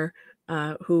manager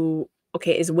who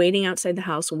is waiting outside the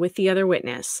house with the other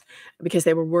witness because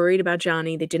they were worried about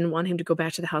Johnny. They didn't want him to go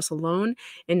back to the house alone.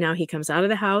 And now he comes out of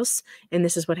the house, and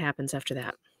this is what happens after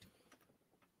that.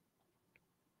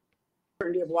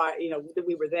 Of why, that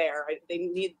we were there.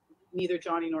 Neither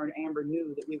Johnny nor Amber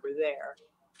knew that we were there.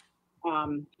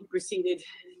 He proceeded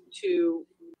to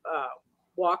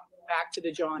walk back to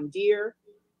the John Deere,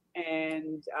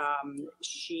 and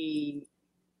she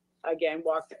again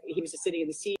walked. He was just sitting in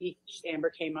the seat. Amber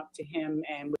came up to him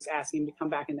and was asking him to come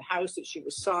back in the house, that she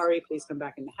was sorry, please come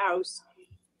back in the house.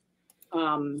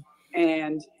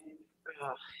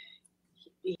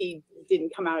 He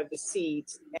didn't come out of the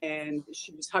seat, and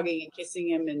she was hugging and kissing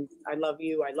him, and I love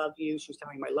you, I love you. She was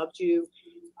telling him I loved you.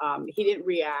 He didn't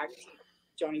react.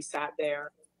 Johnny sat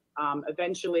there.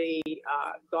 Eventually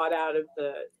got out of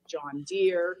the John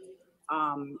Deere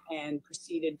and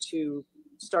proceeded to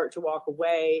start to walk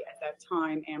away. At that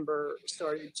time, Amber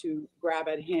started to grab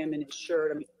at him and his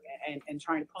shirt and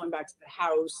trying to pull him back to the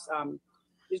house.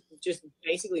 Just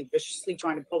basically viciously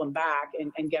trying to pull him back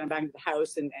and get him back into the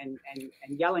house and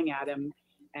yelling at him.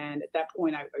 And at that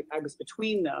point, I was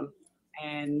between them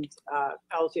and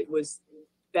felt it was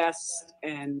best,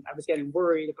 and I was getting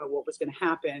worried about what was going to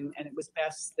happen, and it was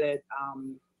best that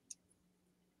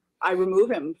I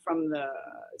remove him from the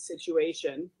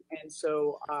situation. And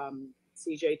so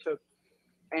CJ took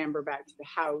Amber back to the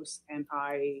house, and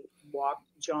I walked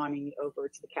Johnny over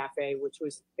to the cafe, which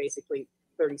was basically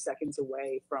 30 seconds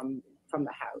away from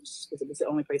the house, because it was the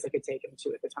only place I could take him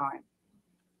to at the time.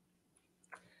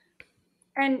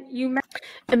 And you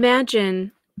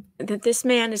imagine that this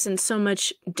man is in so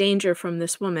much danger from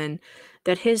this woman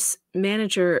that his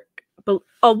manager,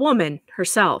 a woman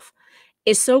herself,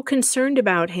 is so concerned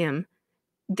about him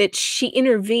that she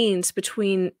intervenes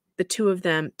between the two of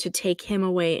them to take him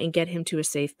away and get him to a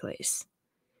safe place.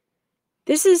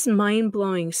 This is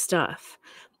mind-blowing stuff.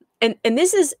 And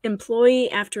this is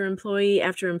employee after employee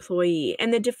after employee.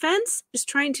 And the defense is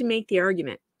trying to make the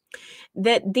argument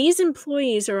that these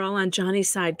employees are all on Johnny's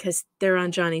side because they're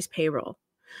on Johnny's payroll.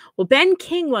 Well, Ben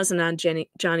King wasn't on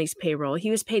Johnny's payroll.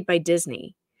 He was paid by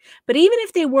Disney. But even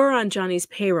if they were on Johnny's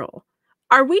payroll,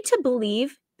 are we to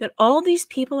believe that all these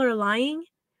people are lying?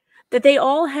 That they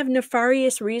all have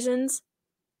nefarious reasons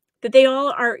that they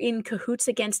all are in cahoots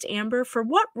against Amber? For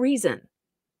what reason?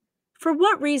 For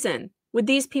what reason would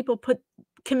these people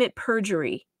commit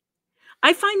perjury?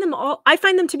 I find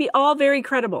them to be all very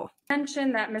credible. You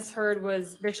mentioned that Miss Heard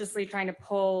was viciously trying to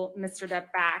pull Mr.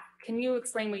 Depp back. Can you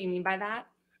explain what you mean by that?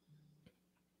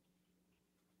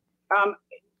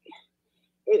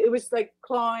 It was like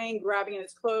clawing, grabbing at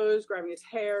his clothes, grabbing his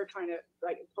hair, trying to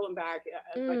like pull him back,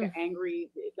 like an angry,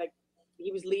 like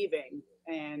he was leaving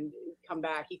and come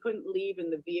back. He couldn't leave in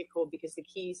the vehicle because the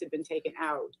keys had been taken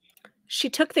out. She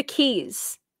took the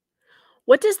keys.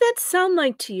 What does that sound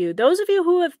like to you? Those of you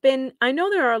who have been, I know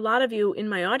there are a lot of you in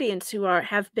my audience who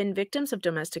have been victims of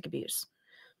domestic abuse.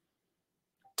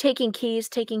 Taking keys,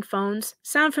 taking phones.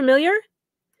 Sound familiar?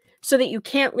 So that you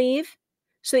can't leave?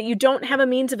 So that you don't have a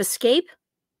means of escape?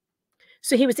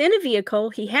 So he was in a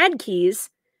vehicle, he had keys,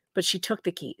 but she took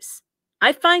the keys.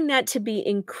 I find that to be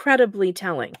incredibly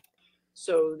telling.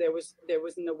 So there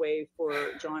wasn't a way for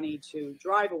Johnny to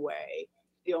drive away.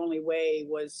 The only way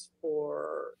was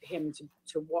for him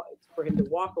to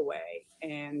walk away,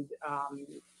 and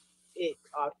it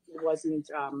wasn't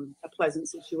a pleasant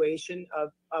situation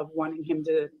of wanting him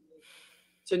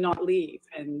to not leave,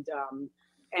 and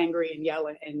angry and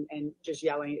yelling and just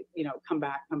yelling, you know, come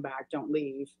back, don't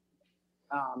leave,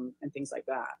 and things like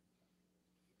that.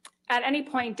 At any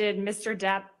point, did Mr.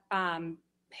 Depp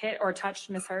hit or touch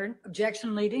Miss Heard?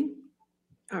 Objection leading.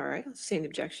 All right, I'll see an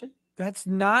objection. That's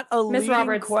not a Ms. leading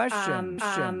Roberts, question.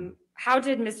 how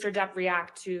did Mr. Depp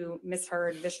react to Miss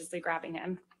Heard viciously grabbing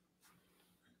him?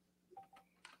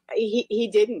 He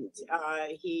didn't.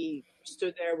 He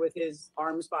stood there with his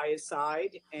arms by his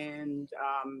side, and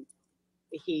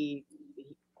he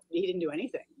didn't do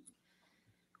anything.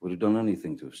 Would have done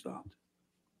anything to have stopped.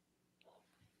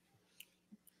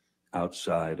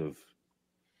 Outside of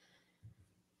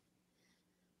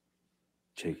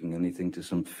taking anything to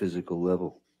some physical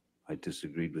level. I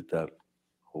disagreed with that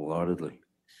wholeheartedly.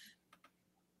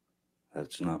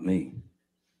 That's not me.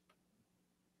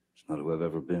 It's not who I've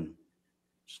ever been.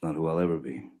 It's not who I'll ever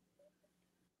be.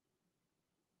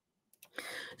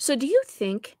 So do you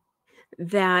think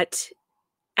that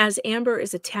as Amber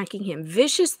is attacking him,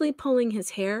 viciously pulling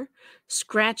his hair,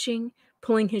 scratching,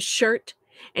 pulling his shirt,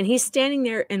 and he's standing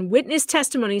there and witness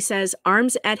testimony says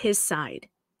arms at his side.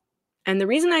 And the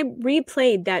reason I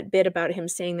replayed that bit about him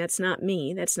saying that's not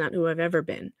me, that's not who I've ever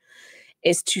been,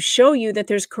 is to show you that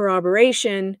there's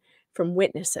corroboration from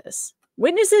witnesses.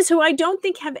 Witnesses who I don't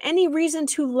think have any reason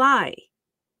to lie.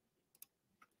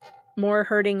 More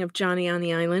hurting of Johnny on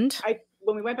the island.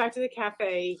 When we went back to the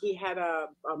cafe, he had a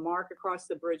mark across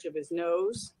the bridge of his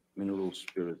nose. Mineral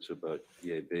spirits about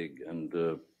yay big,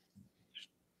 and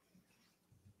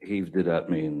heaved it at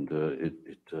me, and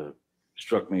it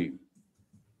struck me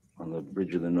on the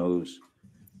bridge of the nose.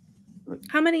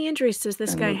 How many injuries does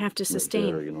this guy have to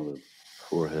sustain? There, you know, the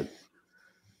forehead.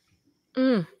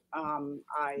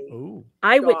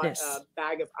 Eyewitness. Got a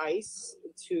bag of ice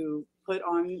to put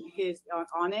on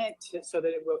it so that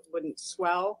it wouldn't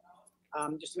swell,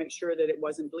 just to make sure that it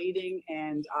wasn't bleeding.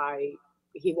 And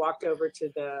he walked over to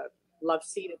the love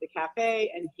seat at the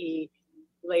cafe, and he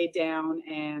laid down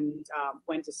and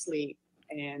went to sleep.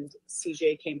 And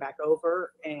CJ came back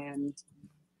over, and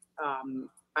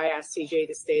I asked CJ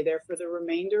to stay there for the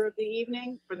remainder of the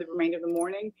evening, for the remainder of the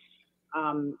morning.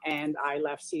 And I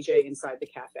left CJ inside the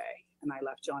cafe, and I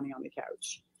left Johnny on the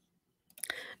couch.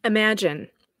 Imagine.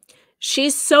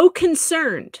 She's so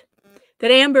concerned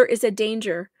that Amber is a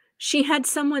danger. She had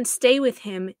someone stay with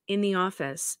him in the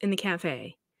office, in the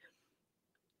cafe,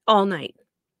 all night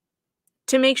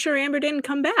to make sure Amber didn't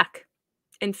come back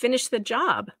and finish the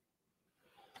job.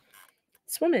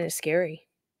 This woman is scary.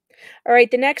 All right,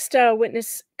 the next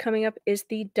witness coming up is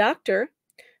the doctor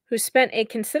who spent a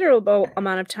considerable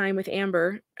amount of time with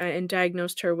Amber and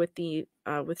diagnosed her with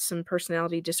with some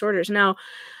personality disorders. Now,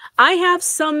 I have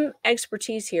some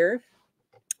expertise here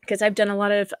because I've done a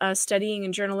lot of studying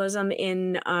in journalism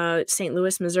in St.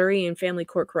 Louis, Missouri, and family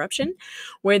court corruption,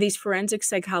 where these forensic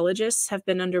psychologists have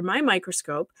been under my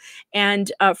microscope.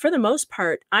 And for the most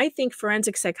part, I think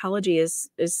forensic psychology is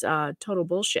total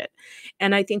bullshit.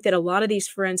 And I think that a lot of these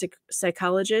forensic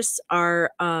psychologists are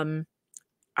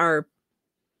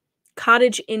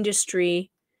cottage industry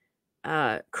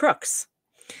crooks.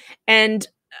 And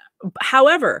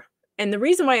however, and the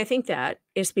reason why I think that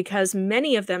is because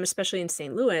many of them, especially in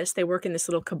St. Louis, they work in this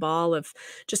little cabal of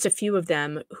just a few of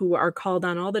them who are called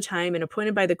on all the time and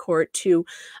appointed by the court to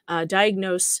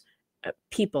diagnose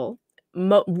people,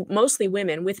 mostly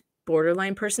women, with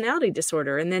borderline personality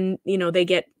disorder. And then, you know, they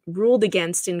get ruled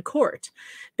against in court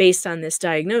based on this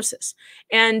diagnosis.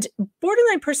 And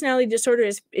borderline personality disorder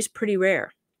is pretty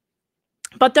rare.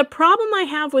 But the problem I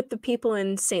have with the people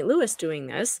in St. Louis doing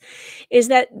this is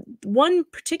that one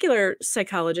particular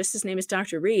psychologist, his name is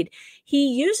Dr. Reed,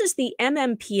 he uses the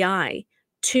MMPI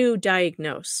to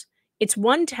diagnose. It's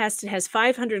one test. It has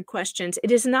 500 questions.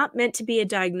 It is not meant to be a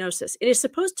diagnosis. It is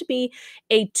supposed to be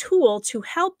a tool to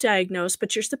help diagnose,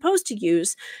 but you're supposed to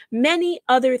use many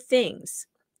other things: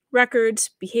 records,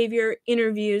 behavior,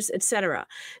 interviews, etc.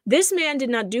 This man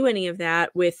did not do any of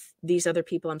that with these other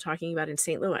people I'm talking about in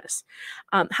St. Louis.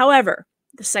 However,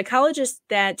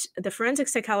 the forensic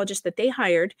psychologist that they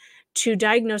hired to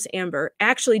diagnose Amber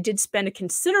actually did spend a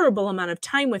considerable amount of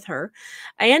time with her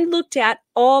and looked at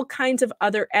all kinds of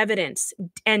other evidence.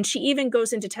 And she even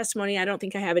goes into testimony. I don't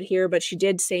think I have it here, but she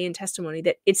did say in testimony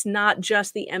that it's not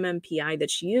just the MMPI that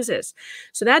she uses.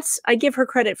 So I give her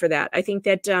credit for that. I think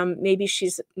that maybe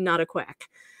she's not a quack.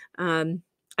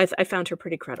 I found her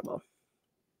pretty credible.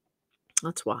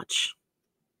 Let's watch.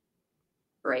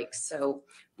 Breaks. So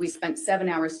we spent 7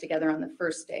 hours together on the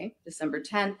first day, December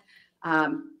 10th.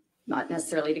 Not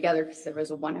necessarily together because there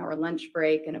was a 1 hour lunch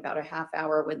break and about a half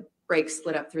hour with breaks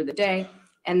split up through the day.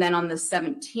 And then on the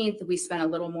 17th, we spent a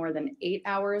little more than 8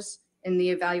 hours in the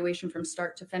evaluation from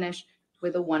start to finish,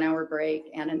 with a 1 hour break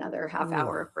and another half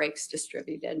hour of breaks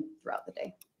distributed throughout the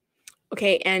day.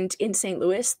 Okay, and in St.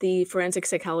 Louis, the forensic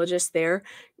psychologist there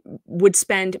would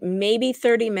spend maybe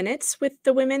 30 minutes with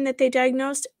the women that they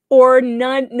diagnosed, or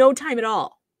no time at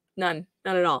all. None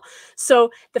at all.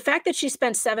 So the fact that she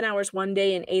spent 7 hours one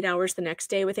day and 8 hours the next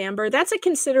day with Amber, that's a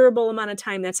considerable amount of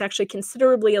time. That's actually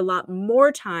considerably a lot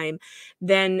more time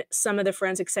than some of the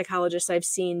forensic psychologists I've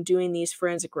seen doing these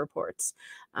forensic reports.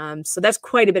 So that's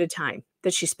quite a bit of time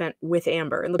that she spent with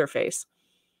Amber. And look at her face.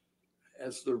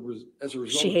 As a result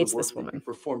She of hates the work this that you woman.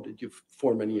 performed, did you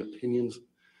form any opinions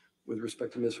with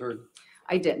respect to Ms. Heard?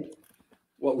 I did.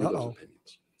 What were those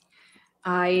opinions?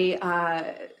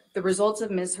 The results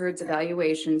of Ms. Heard's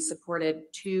evaluation supported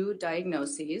 2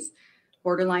 diagnoses: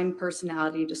 borderline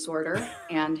personality disorder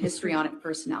and histrionic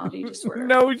personality disorder.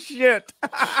 No shit.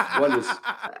 What is?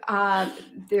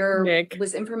 There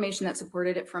was information that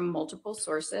supported it from multiple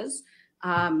sources.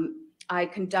 I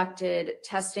conducted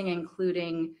testing,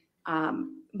 including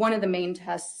one of the main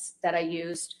tests that I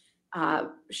used.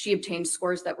 She obtained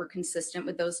scores that were consistent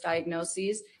with those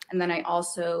diagnoses. And then I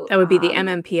also— That would be the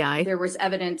MMPI. There was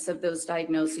evidence of those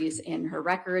diagnoses in her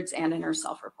records and in her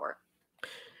self-report.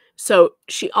 So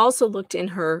she also looked in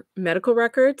her medical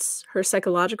records, her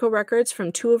psychological records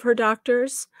from 2 of her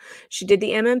doctors. She did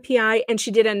the MMPI, and she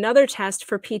did another test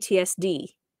for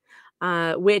PTSD,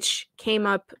 which came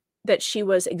up that she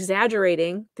was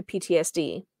exaggerating the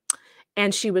PTSD,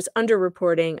 and she was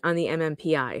underreporting on the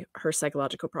MMPI, her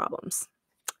psychological problems.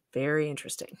 Very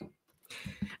interesting.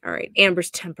 All right,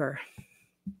 Amber's temper.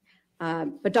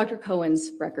 But Dr.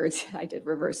 Cohen's records, I did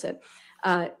reverse it.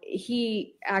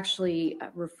 He actually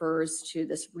refers to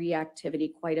this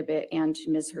reactivity quite a bit, and to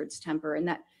Ms. Heard's temper. And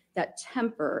that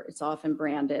temper, it's often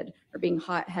branded, or being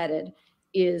hot-headed,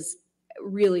 is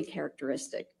really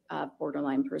characteristic of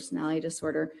borderline personality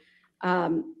disorder.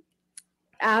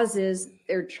 As is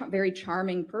their very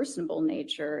charming, personable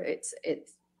nature.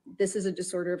 This is a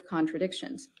disorder of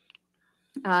contradictions.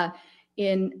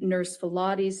 In Nurse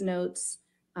Filati's notes,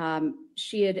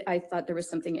 I thought there was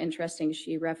something interesting.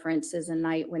 She references a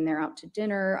night when they're out to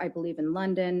dinner, I believe in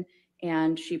London,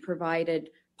 and she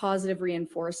provided positive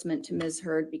reinforcement to Ms.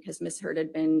 Heard because Ms. Heard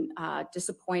had been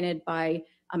disappointed by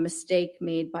a mistake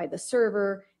made by the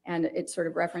server, and it sort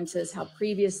of references how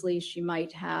previously she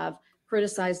might have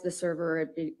criticized the server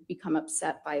and become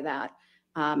upset by that,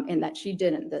 and that she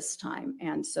didn't this time,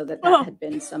 and so that had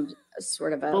been some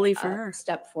sort of a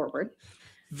step forward.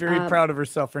 Very proud of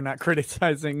herself for not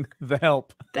criticizing the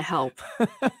help. The help.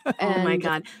 Oh my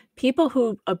God. People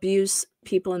who abuse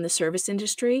people in the service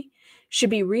industry should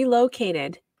be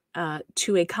relocated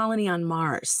to a colony on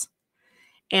Mars.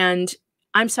 And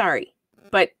I'm sorry,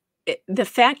 but the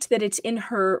fact that it's in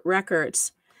her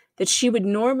records that she would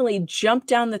normally jump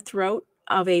down the throat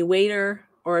of a waiter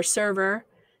or a server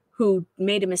who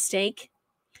made a mistake,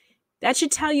 that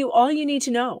should tell you all you need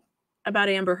to know about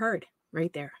Amber Heard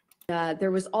right there.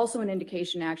 There was also an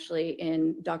indication actually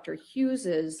in Dr.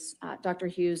 Hughes's, Dr.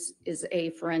 Hughes is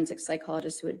a forensic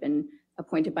psychologist who had been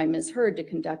appointed by Ms. Heard to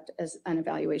conduct as an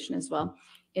evaluation as well.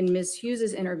 In Ms.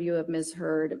 Hughes's interview of Ms.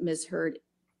 Heard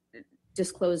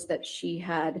disclosed that she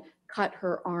had cut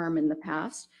her arm in the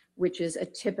past, which is a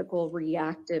typical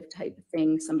reactive type of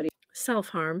thing somebody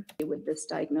self-harm with this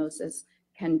diagnosis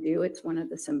can do. It's one of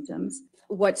the symptoms.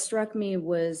 What struck me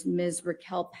was Ms.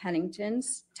 Raquel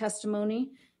Pennington's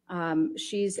testimony.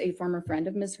 She's a former friend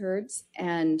of Ms. Heard's,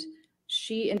 and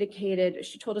she indicated,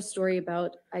 she told a story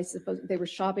about, I suppose they were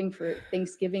shopping for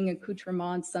Thanksgiving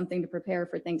accoutrements, something to prepare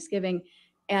for Thanksgiving,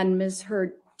 and Ms.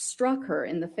 Heard struck her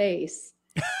in the face,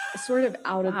 sort of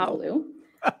out of the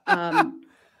blue,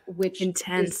 which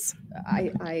intense.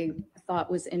 I thought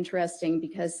was interesting,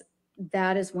 because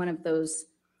that is one of those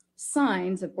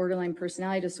signs of borderline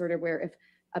personality disorder where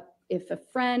if a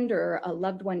friend or a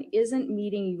loved one isn't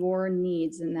meeting your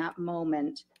needs in that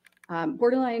moment,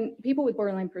 people with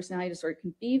borderline personality disorder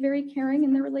can be very caring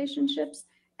in their relationships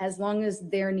as long as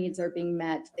their needs are being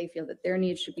met. They feel that their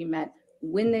needs should be met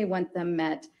when they want them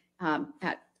met,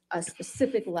 at a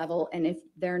specific level. And if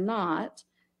they're not,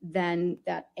 then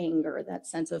that anger, that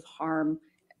sense of harm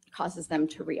causes them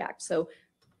to react. So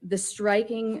the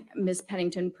striking Ms.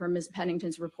 Pennington, per Ms.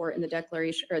 Pennington's report in the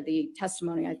declaration or the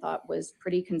testimony, I thought was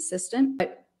pretty consistent.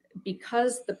 But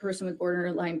because the person with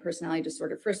borderline personality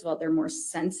disorder, first of all, they're more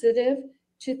sensitive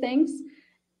to things,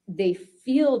 they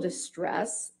feel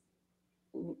distress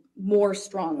more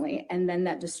strongly, and then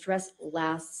that distress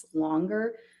lasts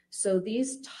longer. So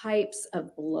these types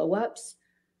of blow-ups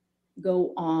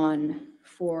go on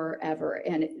forever.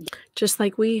 And just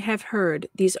like we have heard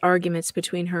these arguments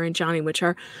between her and Johnny, which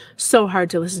are so hard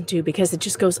to listen to because it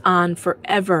just goes on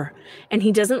forever and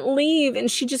he doesn't leave and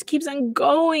she just keeps on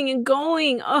going and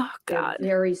going. Oh God. They're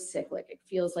very cyclic. It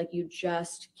feels like you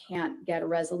just can't get a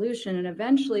resolution. And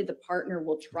eventually the partner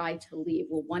will try to leave,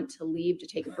 will want to leave to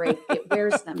take a break. It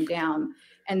wears them down.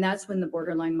 And that's when the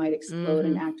borderline might explode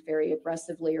and act very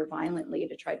aggressively or violently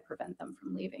to try to prevent them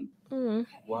from leaving.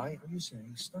 Why are you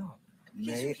saying stop?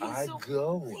 May I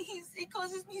go? Please, it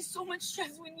causes me so much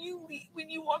stress when you leave, when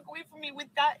you walk away from me with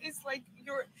that. It's like you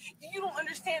don't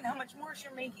understand how much worse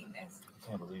you're making this. I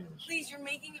can't believe this. Please, you're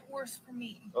making it worse for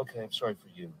me. Okay, I'm sorry for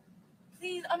you.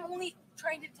 Please, I'm only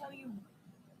trying to tell you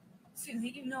so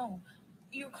that you know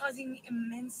you're causing me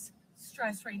immense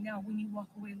stress right now when you walk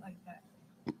away like that.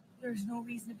 There's no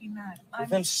reason to be mad. Well,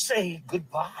 then say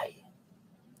goodbye.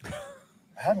 I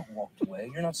haven't walked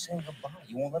away. You're not saying goodbye.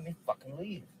 You won't let me fucking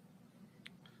leave.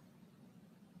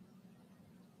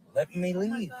 Let me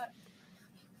leave.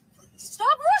 Stop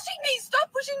rushing me!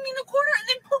 Stop pushing me in the corner and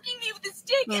then poking me with a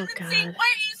stick and then saying, why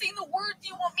are you saying the words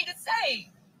you want me to say?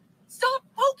 Stop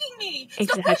poking me!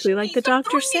 Stop exactly like me. the Stop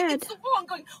doctor throwing me said. against the wall. I'm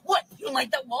going, what? You don't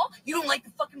like that wall? You don't like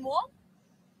the fucking wall?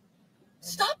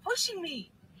 Stop pushing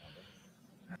me!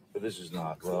 But this is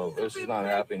not love. This is not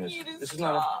happiness. This is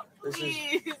not.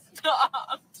 Please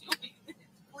stop doing this.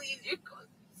 Please, you're causing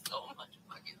so much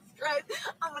fucking stress.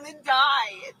 I'm gonna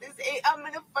die at this age. I'm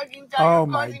gonna fucking die. Oh You're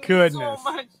my causing me goodness.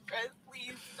 so much stress.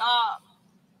 Please stop.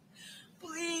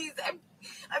 Please,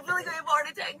 I feel like I have a heart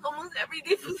attack almost every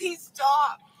day. Please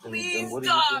stop. Please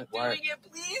stop doing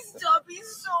it. Please stop.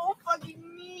 He's so fucking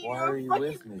mean. Why You're are a you fucking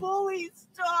with me? bully.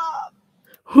 Stop.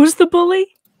 Who's the bully?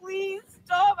 Please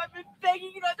stop. I've been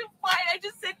begging you not to fight. I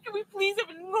just said, can we please have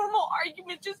a normal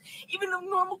argument? Just even a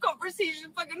normal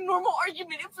conversation, fucking normal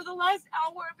argument. And for the last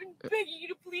hour, I've been begging you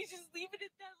to please just leave it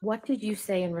at that. What did you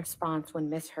say in response when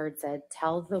Miss Heard said,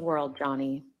 tell the world,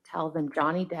 Johnny, tell them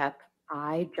Johnny Depp,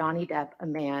 Johnny Depp, a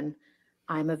man,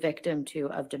 I'm a victim too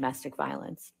of domestic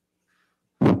violence?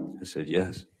 I said,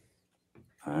 yes,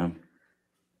 I am.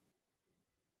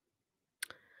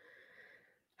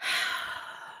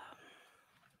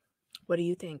 What do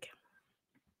you think?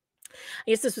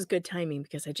 I guess this was good timing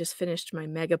because I just finished my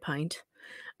mega pint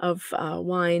of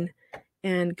wine,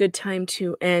 and good time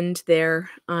to end there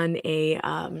on a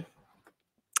kind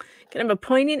of a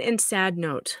poignant and sad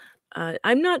note.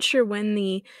 I'm not sure when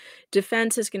the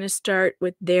defense is going to start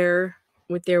with their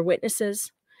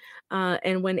witnesses,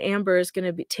 and when Amber is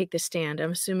going to take the stand.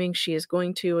 I'm assuming she is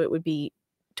going to. It would be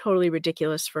totally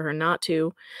ridiculous for her not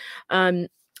to. And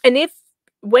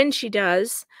when she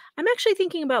does, I'm actually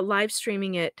thinking about live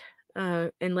streaming it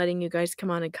and letting you guys come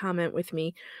on and comment with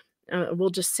me. We'll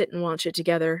just sit and watch it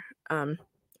together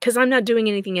because I'm not doing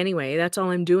anything anyway. That's all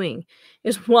I'm doing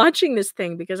is watching this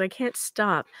thing because I can't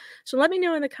stop. So let me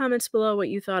know in the comments below what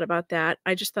you thought about that.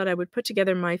 I just thought I would put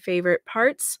together my favorite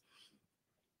parts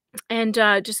and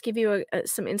just give you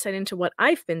some insight into what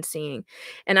I've been seeing.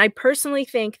 And I personally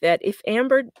think that if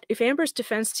Amber's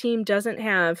defense team doesn't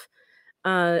have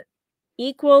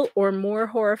equal or more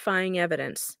horrifying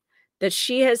evidence that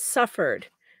she has suffered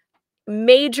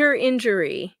major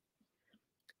injury,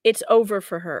 it's over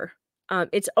for her.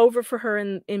 It's over for her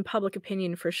in public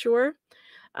opinion for sure.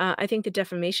 I think the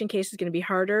defamation case is going to be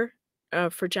harder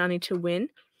for Johnny to win.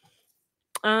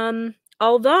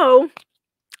 Although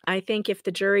I think if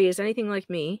the jury is anything like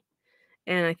me,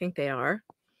 and I think they are,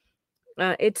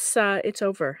 it's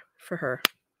over for her.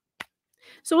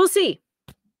 So we'll see.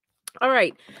 All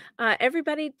right.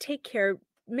 Everybody take care.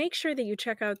 Make sure that you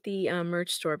check out the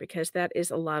merch store because that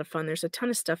is a lot of fun. There's a ton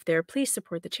of stuff there. Please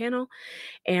support the channel,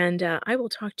 and I will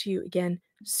talk to you again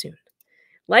soon.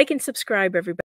 Like and subscribe, everybody.